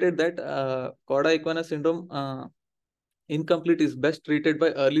stated that Cauda equina syndrome incomplete is best treated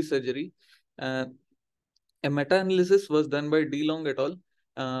by early surgery. A meta-analysis was done by DeLong et al.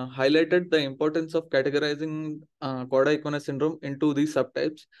 Highlighted the importance of categorizing Cauda equina syndrome into these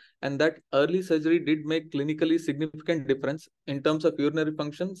subtypes, and that early surgery did make clinically significant difference in terms of urinary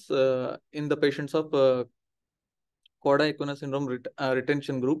functions in the patients of Cauda equina syndrome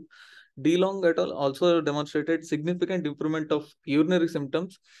retention group. DeLong et al. Also demonstrated significant improvement of urinary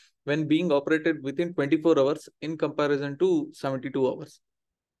symptoms when being operated within 24 hours in comparison to 72 hours.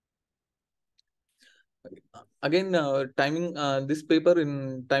 Again, this paper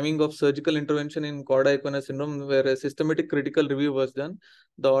in timing of surgical intervention in Cauda equina syndrome, where a systematic critical review was done,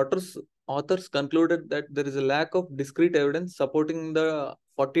 the authors concluded that there is a lack of discrete evidence supporting the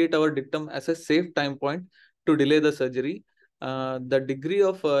 48-hour dictum as a safe time point to delay the surgery. The degree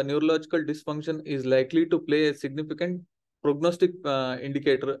of neurological dysfunction is likely to play a significant prognostic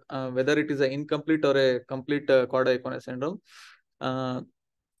indicator, whether it is an incomplete or a complete Cauda equina syndrome.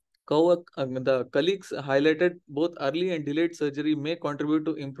 The colleagues highlighted both early and delayed surgery may contribute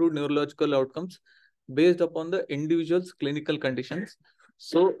to improved neurological outcomes based upon the individual's clinical conditions.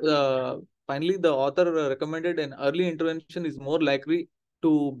 So finally, the author recommended an early intervention is more likely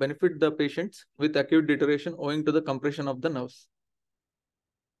to benefit the patients with acute deterioration owing to the compression of the nerves.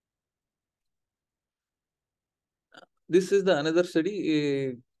 This is the another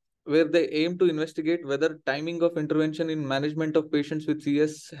study where they aim to investigate whether timing of intervention in management of patients with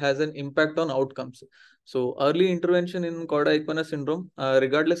CS has an impact on outcomes. So early intervention in Cauda equina syndrome,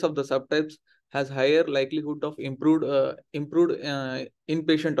 regardless of the subtypes, has higher likelihood of improved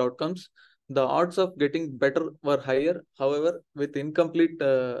inpatient outcomes. The odds of getting better were higher, however, with incomplete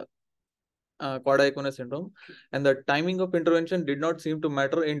Cauda equina syndrome, and the timing of intervention did not seem to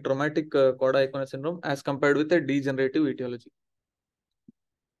matter in traumatic Cauda equina syndrome as compared with a degenerative etiology.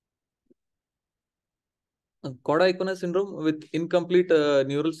 Cauda equina syndrome with incomplete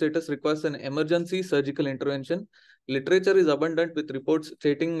neural status requires an emergency surgical intervention. Literature is abundant with reports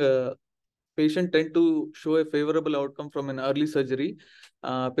stating patients tend to show a favorable outcome from an early surgery.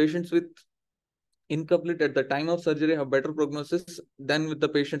 Patients with incomplete at the time of surgery have better prognosis than with the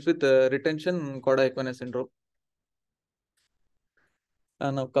patients with retention Cauda equina syndrome.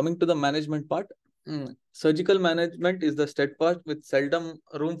 Now coming to the management part, surgical management is the step part with seldom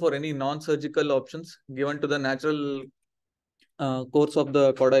room for any non-surgical options given to the natural course of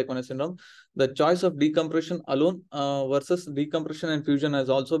the Cauda equina syndrome. The choice of decompression alone versus decompression and fusion has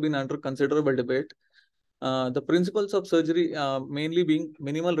also been under considerable debate. The principles of surgery mainly being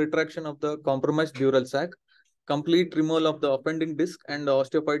minimal retraction of the compromised dural sac, complete removal of the offending disc and the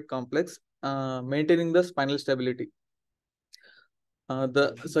osteophyte complex, maintaining the spinal stability.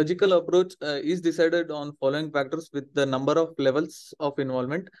 The surgical approach is decided on following factors with the number of levels of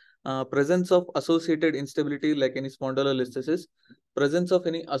involvement, presence of associated instability like any spondylolisthesis, presence of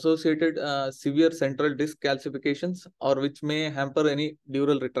any associated severe central disc calcifications or which may hamper any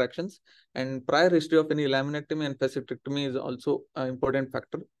dural retractions, and prior history of any laminectomy and facetectomy is also an important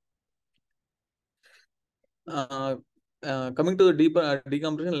factor. Coming to the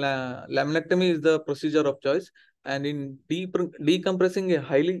decompression, laminectomy is the procedure of choice. And in decompressing a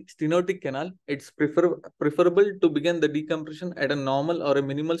highly stenotic canal, it's preferable to begin the decompression at a normal or a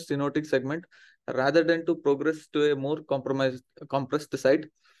minimal stenotic segment rather than to progress to a more compressed site.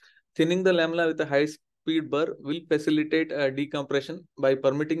 Thinning the lamella with a high-speed burr will facilitate decompression by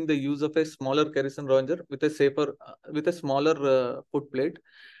permitting the use of a smaller Carrison ronger with a smaller foot plate.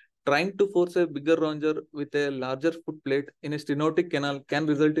 Trying to force a bigger ronger with a larger foot plate in a stenotic canal can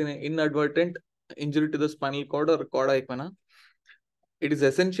result in an inadvertent injury to the spinal cord or Cauda equina. It is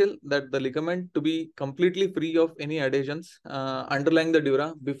essential that the ligament to be completely free of any adhesions underlying the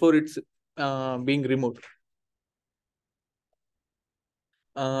dura before it's being removed.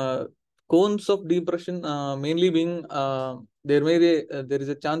 Cones of depression mainly being there is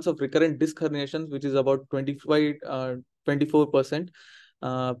a chance of recurrent disc herniations, which is about 24%.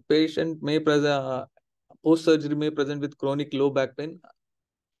 Patient may present post surgery may present with chronic low back pain,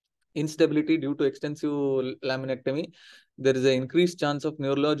 instability due to extensive laminectomy. There is an increased chance of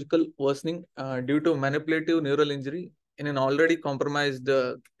neurological worsening due to manipulative neural injury in an already compromised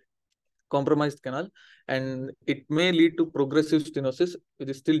canal, and it may lead to progressive stenosis, which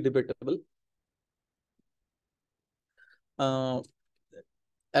is still debatable.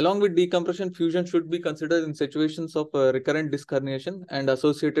 Along with decompression, fusion should be considered in situations of recurrent disc herniation and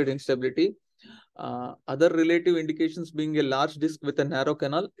associated instability. Other relative indications being a large disc with a narrow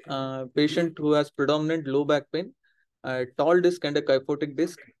canal, patient who has predominant low back pain, tall disc and a kyphotic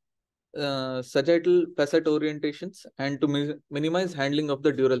disc, sagittal facet orientations, and to minimize handling of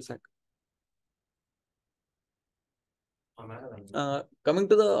the dural sac. Coming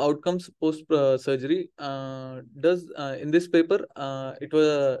to the outcomes post surgery, in this paper, it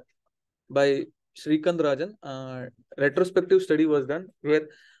was by Shrikant Rajan. Retrospective study was done where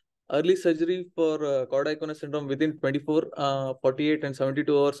early surgery for Cauda equina syndrome within 24, 48, and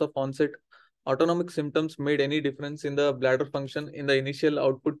 72 hours of onset autonomic symptoms made any difference in the bladder function in the initial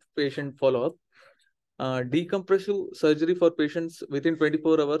output patient follow-up. Decompressive surgery for patients within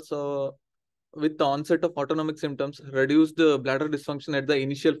 24 hours with the onset of autonomic symptoms reduced bladder dysfunction at the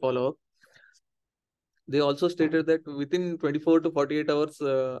initial follow-up. They also stated that within 24 to 48 hours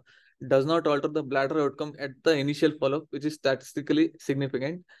does not alter the bladder outcome at the initial follow-up, which is statistically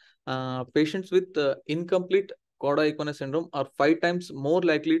significant. Patients with incomplete Cauda equina syndrome are 5 times more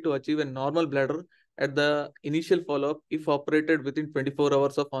likely to achieve a normal bladder at the initial follow-up if operated within 24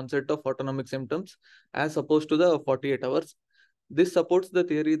 hours of onset of autonomic symptoms as opposed to the 48 hours. This supports the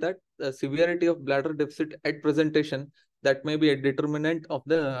theory that the severity of bladder deficit at presentation that may be a determinant of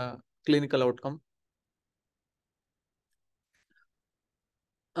the clinical outcome.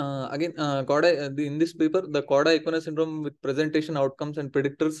 In this paper, the Cauda equina syndrome with presentation outcomes and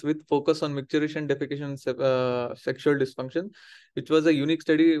predictors with focus on micturition, defecation, sexual dysfunction, which was a unique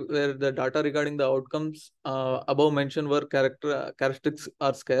study where the data regarding the outcomes above mentioned were characteristics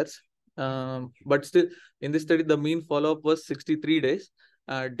are scarce. But still, in this study, the mean follow-up was 63 days.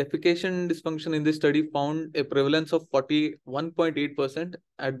 Defecation dysfunction in this study found a prevalence of 41.8%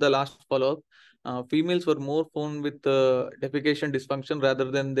 at the last follow-up. Females were more found with defecation dysfunction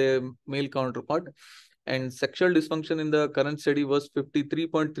rather than their male counterpart. And sexual dysfunction in the current study was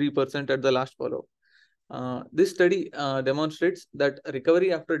 53.3% at the last follow-up. This study demonstrates that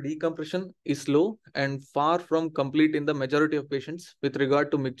recovery after decompression is slow and far from complete in the majority of patients with regard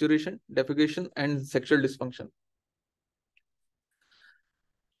to micturition, defecation, and sexual dysfunction.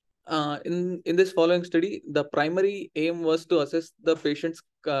 In this following study, the primary aim was to assess the patient's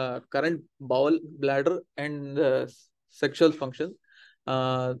current bowel, bladder, and sexual function.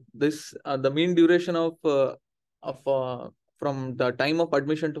 The mean duration of from the time of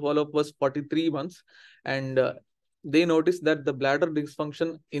admission to follow-up was 43 months, and they noticed that the bladder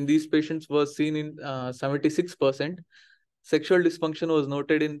dysfunction in these patients was seen in 76%. Sexual dysfunction was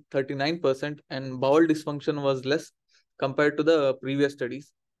noted in 39%, and bowel dysfunction was less compared to the previous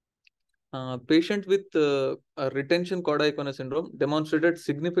studies. Patient with retention Cauda Equina syndrome demonstrated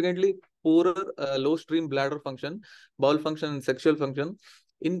significantly poorer low stream bladder function, bowel function, and sexual function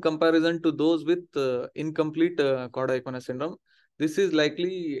in comparison to those with incomplete Cauda Equina syndrome. This is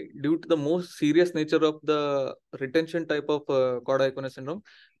likely due to the most serious nature of the retention type of Cauda Equina syndrome,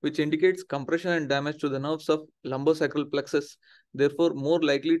 which indicates compression and damage to the nerves of lumbosacral plexus, therefore more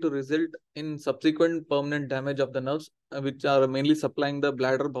likely to result in subsequent permanent damage of the nerves, which are mainly supplying the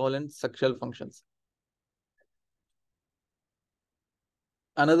bladder, bowel, and sexual functions.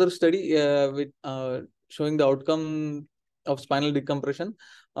 Another study showing the outcome of spinal decompression.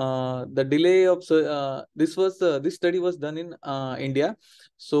 The delay of this study was done in India.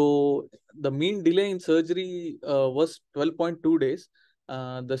 So the mean delay in surgery was 12.2 days.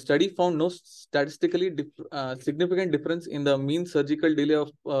 The study found no statistically significant difference in the mean surgical delay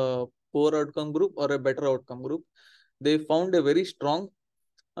of poor outcome group or a better outcome group. They found a very strong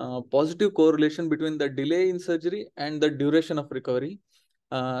positive correlation between the delay in surgery and the duration of recovery,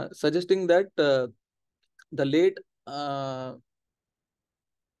 suggesting that the late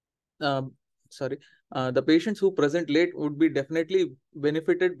the patients who present late would be definitely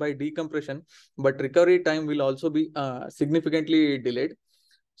benefited by decompression, but recovery time will also be significantly delayed.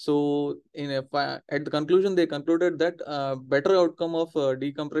 So at the conclusion, they concluded that better outcome of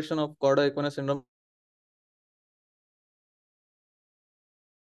decompression of Cauda Equina syndrome.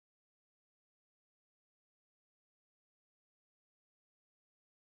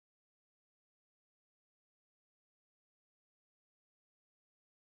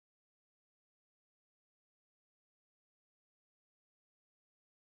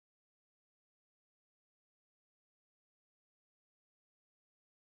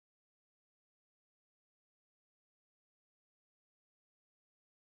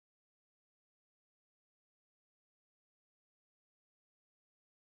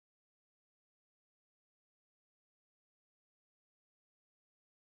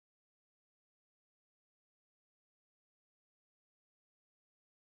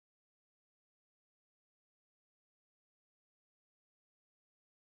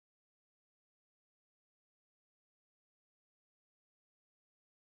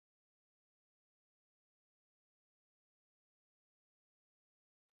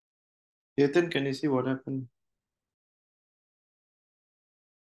 Ethan, can you see what happened?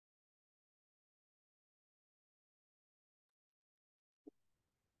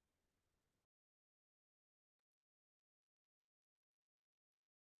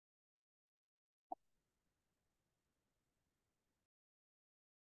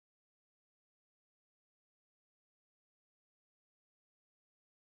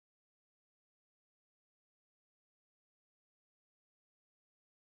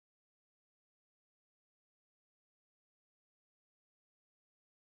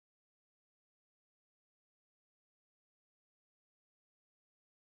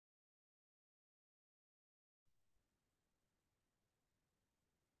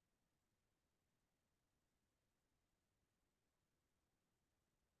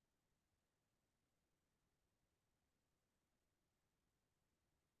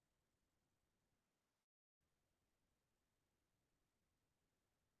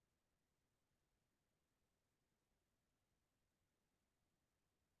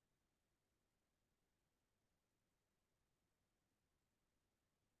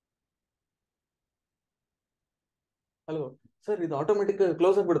 Hello, sir. This automatic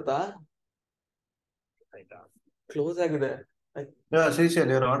close agbidutta? Close agide. Yeah, Seychelles,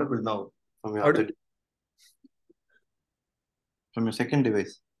 you're audible now from your other, from your second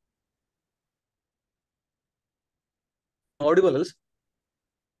device. Audible else?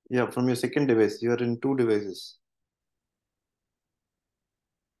 Yeah, from your second device. You are in two devices.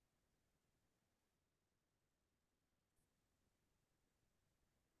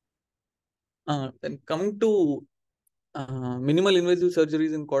 Then coming to minimal invasive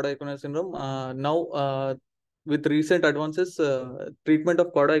surgeries in Cauda Equina syndrome. Now, with recent advances, treatment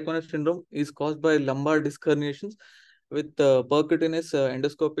of Cauda Equina syndrome is caused by lumbar disc herniations with percutaneous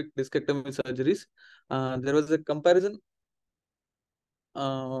endoscopic discectomy surgeries. There was a comparison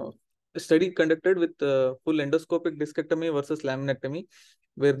study conducted with full endoscopic discectomy versus laminectomy,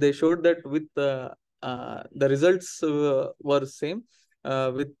 where they showed that with the results were same.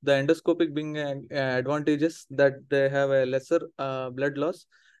 with the endoscopic being advantages that they have a lesser blood loss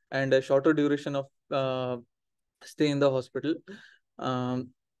and a shorter duration of stay in the hospital.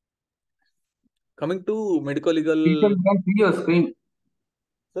 Coming to medical legal. You can see your screen.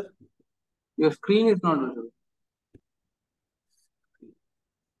 Sir? Your screen is not visible.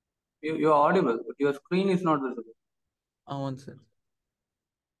 You are audible, but your screen is not visible. One sir.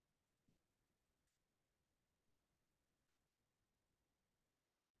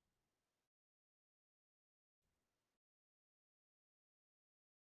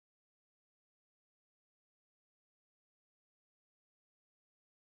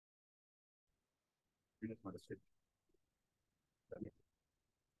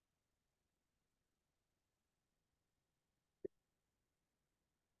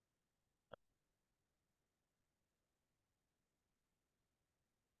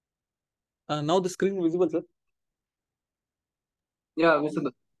 Now the screen visible, sir? Yeah,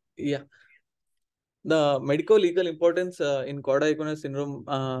 visible. Yeah. The medico-legal importance in Cauda Equina syndrome,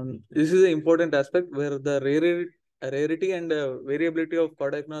 this is an important aspect where the rarity and variability of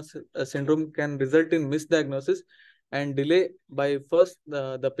Cauda Equina syndrome can result in misdiagnosis and delay by first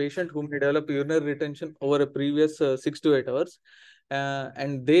the patient who may develop urinary retention over a previous 6 to 8 hours.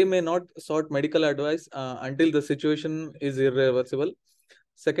 And they may not sought medical advice until the situation is irreversible.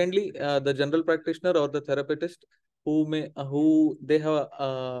 Secondly, the general practitioner or the therapist who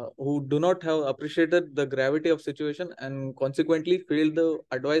do not have appreciated the gravity of situation and consequently failed the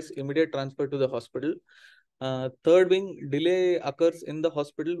advice immediate transfer to the hospital. Third being delay occurs in the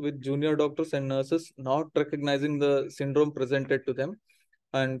hospital with junior doctors and nurses not recognizing the syndrome presented to them.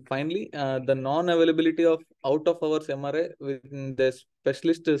 And finally, the non-availability of out-of-hours MRI within the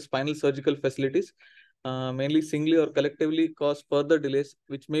specialist spinal surgical facilities, mainly singly or collectively, cause further delays,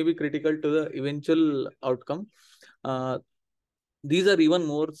 which may be critical to the eventual outcome. These are even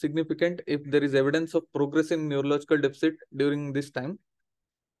more significant if there is evidence of progressive neurological deficit during this time.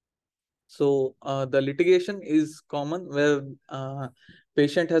 So the litigation is common where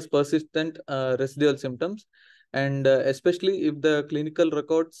patient has persistent residual symptoms, and especially if the clinical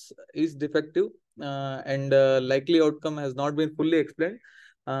records is defective and likely outcome has not been fully explained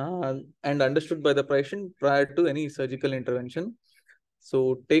and understood by the patient prior to any surgical intervention.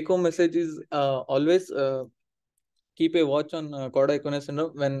 So take-home message is always keep a watch on Cauda Equina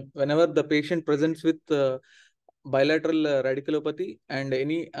syndrome whenever the patient presents with bilateral radiculopathy and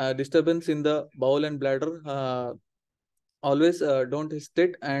any disturbance in the bowel and bladder. Always don't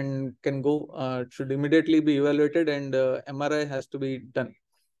hesitate and can go should immediately be evaluated, and MRI has to be done.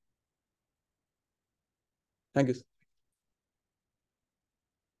 Thank you.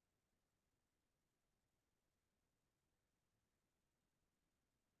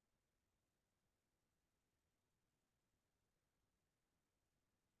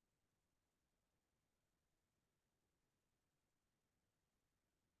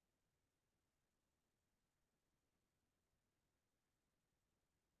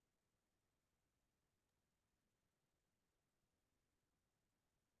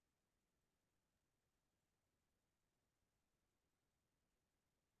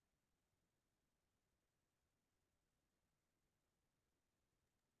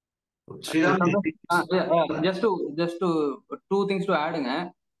 Sriram, Just to two things to add in.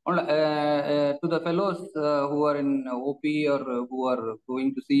 To the fellows who are in OP or who are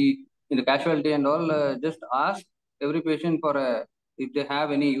going to see in the casualty and all, just ask every patient for if they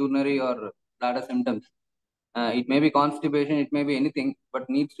have any urinary or bladder symptoms. It may be constipation, it may be anything, but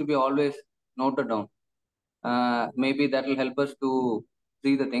needs to be always noted down. Maybe that will help us to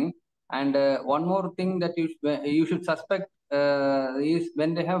see the thing. And one more thing that you should suspect is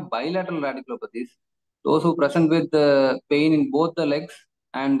when they have bilateral radiculopathies, those who present with pain in both the legs,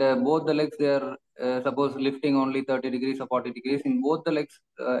 and both the legs they are suppose lifting only 30 degrees or 40 degrees, in both the legs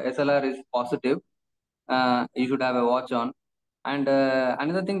SLR is positive, you should have a watch on. And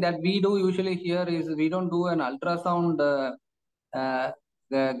another thing that we do usually here is we don't do an ultrasound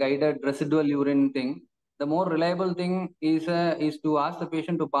guided residual urine thing. The more reliable thing is to ask the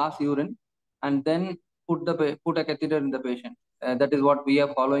patient to pass urine and then put a catheter in the patient. That is what we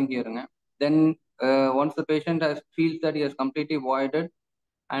are following here. Then once the patient feels that he has completely voided,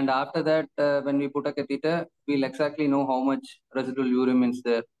 and after that when we put a catheter, we'll exactly know how much residual urine is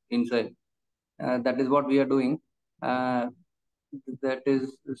there inside. That is what we are doing. That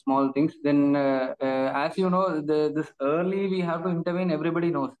is small things. Then as you know, this early we have to intervene. Everybody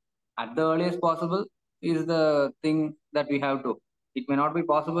knows at the earliest possible is the thing that we have to. It may not be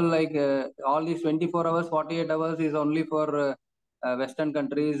possible like all these 24 hours, 48 hours is only for Western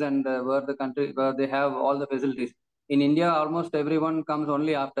countries and where they have all the facilities. In India, almost everyone comes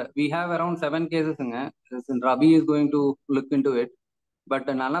only after. We have around 7 cases. Ravi is going to look into it. But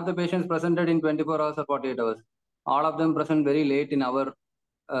none of the patients presented in 24 hours or 48 hours. All of them present very late in our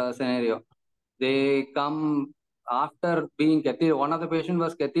scenario. They come after being catheterized. One of the patients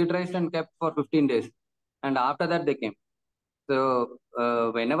was catheterized and kept for 15 days. And after that, they came. So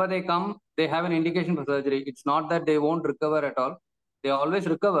whenever they come, they have an indication for surgery. It's not that they won't recover at all. They always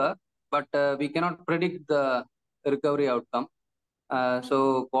recover, but we cannot predict the recovery outcome.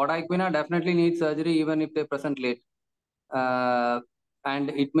 So Cauda equina definitely needs surgery even if they present late.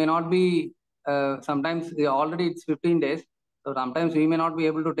 And it may not be, sometimes already it's 15 days. So sometimes we may not be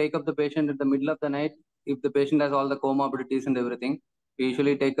able to take up the patient at the middle of the night if the patient has all the comorbidities and everything. We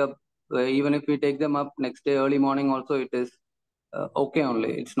usually take up, even if we take them up next day early morning also, it is okay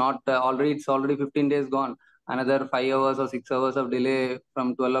only. It's not it's already 15 days gone. Another 5 hours or 6 hours of delay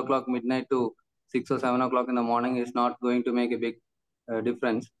from 12 o'clock midnight to 6 or 7 o'clock in the morning is not going to make a big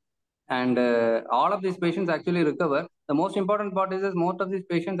difference. And all of these patients actually recover. The most important part is most of these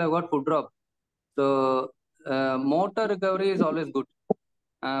patients have got foot drop. So motor recovery is always good.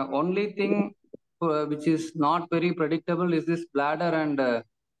 Only thing which is not very predictable is this bladder and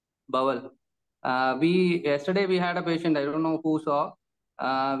bowel. Yesterday we had a patient, I don't know who saw.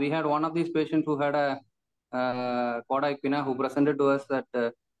 We had one of these patients who had a Cauda equina who presented to us that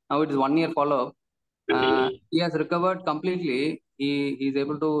now it is 1 year follow-up. He has recovered completely. He is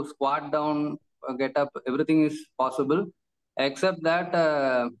able to squat down, get up. Everything is possible, except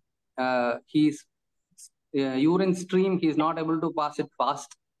that his urine stream, he is not able to pass it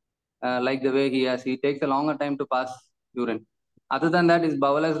fast like the way he has. He takes a longer time to pass urine. Other than that, his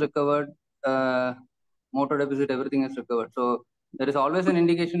bowel has recovered, motor deficit, everything has recovered. So there is always an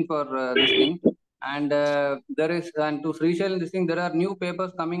indication for this thing. And and to Srishal, this thing, there are new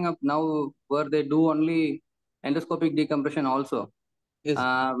papers coming up now where they do only endoscopic decompression also, Yes.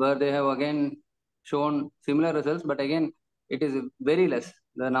 where they have again shown similar results, but again, it is very less.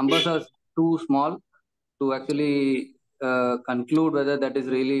 The numbers are too small to actually conclude whether that is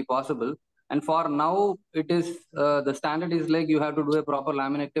really possible. And for now, it is the standard is like you have to do a proper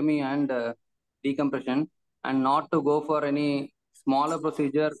laminectomy and decompression, and not to go for any smaller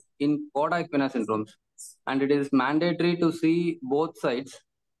procedure in Cauda equina syndromes. And it is mandatory to see both sides.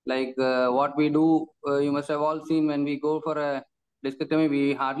 Like what we do, you must have all seen when we go for a discectomy,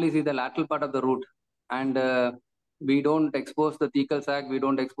 we hardly see the lateral part of the root, and we don't expose the thecal sac, we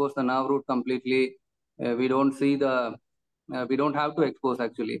don't expose the nerve root completely. We don't see the, we don't have to expose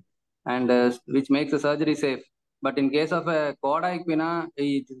actually, and which makes the surgery safe. But in case of a Cauda equina,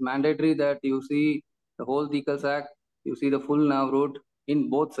 it is mandatory that you see the whole thecal sac, you see the full nerve root in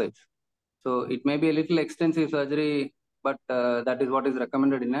both sides. So it may be a little extensive surgery, but that is what is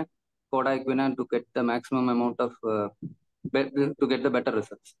recommended in a Cauda equina to get the maximum amount of, to get the better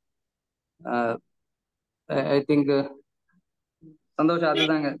results. I think, Santosh, other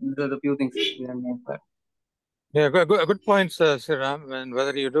than the few things we have made. Yeah, good points, Sriram. And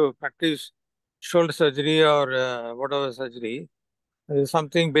whether you do practice shoulder surgery or whatever surgery, is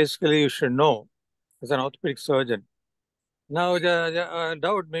something basically you should know as an orthopedic surgeon. Now, the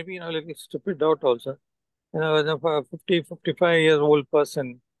doubt, maybe a little stupid doubt also. A 50, 55-year-old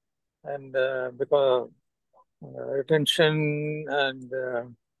person, and because retention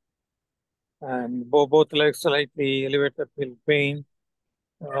and both legs slightly elevated, feel pain.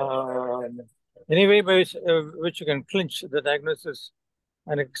 Anyway, by which you can clinch the diagnosis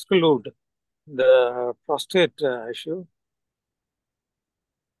and exclude the prostate issue.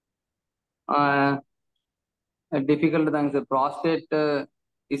 Difficult things. The prostate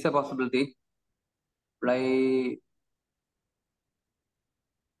is a possibility. They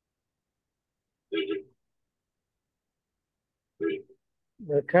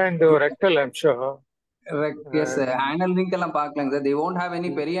can do rectal, I'm sure. Yes, anal link they won't have any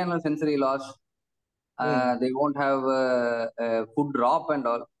perianal sensory loss. They won't have foot drop and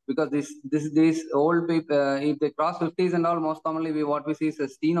all, because these old people, if they cross 50s and all, most commonly what we see is a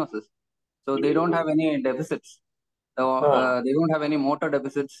stenosis. So they don't have any deficits. They don't have any motor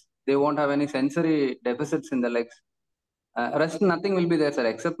deficits. They won't have any sensory deficits in the legs. Rest, nothing will be there, sir,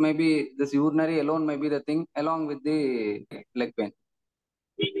 except maybe this urinary alone may be the thing along with the leg pain.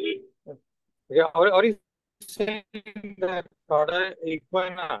 Yeah, or is saying that Cauda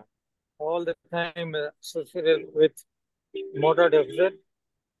equina all the time associated with motor deficit?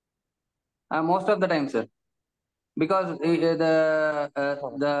 Most of the time, sir, because the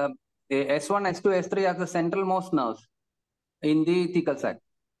S1, S2, S3 are the central most nerves in the thecal sac.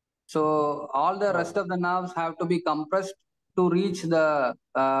 So all the rest of the nerves have to be compressed to reach the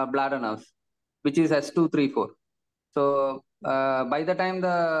bladder nerves, which is S2, 3, 4. So by the time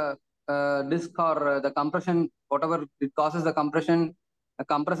the disc or the compression, whatever it causes the compression,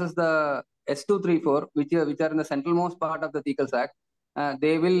 compresses the S234, which are in the centralmost part of the thecal sac,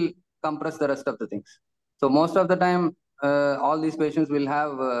 they will compress the rest of the things. So most of the time, all these patients will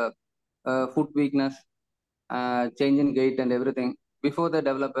have foot weakness, change in gait and everything before they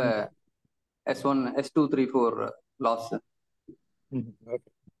develop a S1, S234 loss. Okay.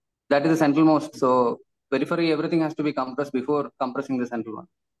 That is the centralmost. So periphery, everything has to be compressed before compressing the central one.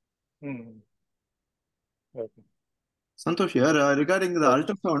 Okay. Santosh here, regarding the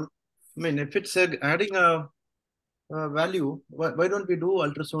ultrasound, I mean, if it's adding a value, why don't we do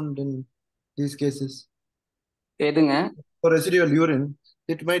ultrasound in these cases? For residual urine,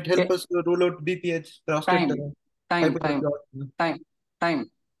 it might help us to rule out BPH, prostate. Time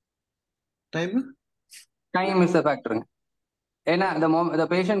is the factor. The moment the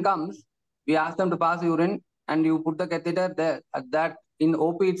patient comes, we ask them to pass urine and you put the catheter there. At that, in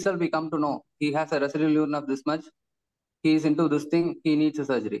OP itself, we come to know he has a residual urine of this much. He is into this thing. He needs a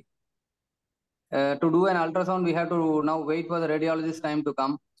surgery. To do an ultrasound, we have to now wait for the radiologist time to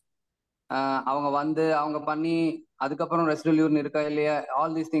come. அவங்க வந்து அவங்க பண்ணி அதுக்கப்புறம் residual urine இருக்கா இல்லையா, all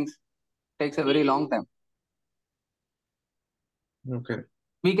these things takes a very long time. Okay.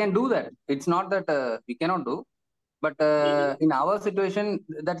 We can do that. It's not that we cannot do, but in our situation,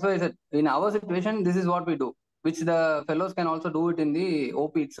 that's why I said, in our situation, this is what we do, which the fellows can also do it in the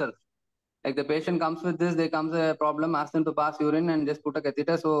OP itself. Like the patient comes with this, they comes a problem, ask them to pass urine and just put a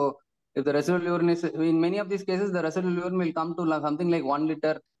catheter. So if the residual urine is, in many of these cases, the residual urine will come to something like 1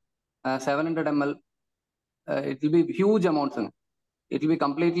 liter, 700 ml. It will be huge amounts. It will be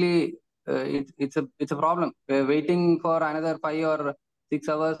completely, it's a problem. We're waiting for another 5 or 6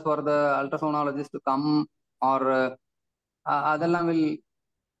 hours for the ultrasoundologist to come, or adallam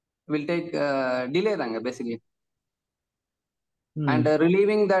will take delay basically. And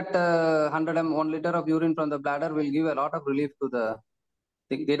relieving that 1 liter of urine from the bladder will give a lot of relief to the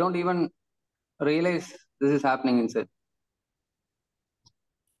thing. They don't even realize this is happening inside.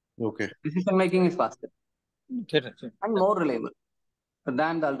 Okay. Decision making is faster and more reliable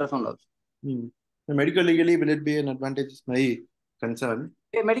than the ultrasound also. Medical legally, will it be an advantage? Is my concern.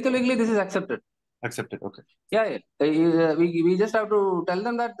 Yeah, medical legally, this is accepted. Accepted, okay. Yeah. We just have to tell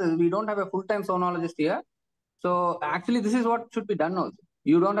them that we don't have a full-time sonologist here. So actually, this is what should be done also.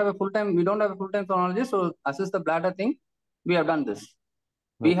 We don't have a full-time sonologist, so assess the bladder thing. We have done this.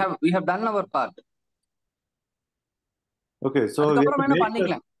 Okay. We have done our part. Okay, so we have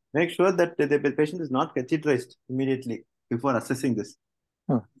to make sure that the patient is not catheterized immediately before assessing this.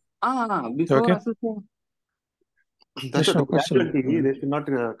 Before assessing. That's a casualty. They should not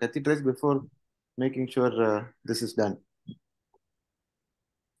catheterize before making sure this is done.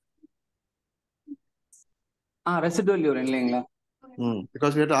 Residual urine.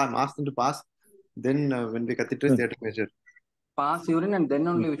 Because we have to ask them to pass. Then when we catheterize, they have to measure. Pass urine and then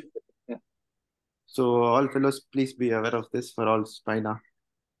only we should. Yeah. So all fellows, please be aware of this for all spinal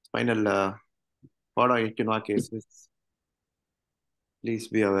Talk-Cauda Equina cases. Please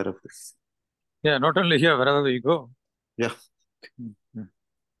be aware of this. Yeah, not only here, wherever you go. Yeah.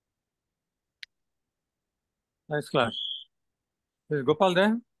 Nice class. Is Gopal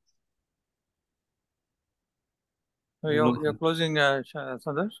there? You're closing,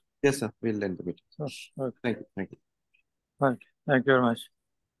 Sandesh? Yes, sir. We'll end the meeting. Okay. Thank you. Right. Thank you very much.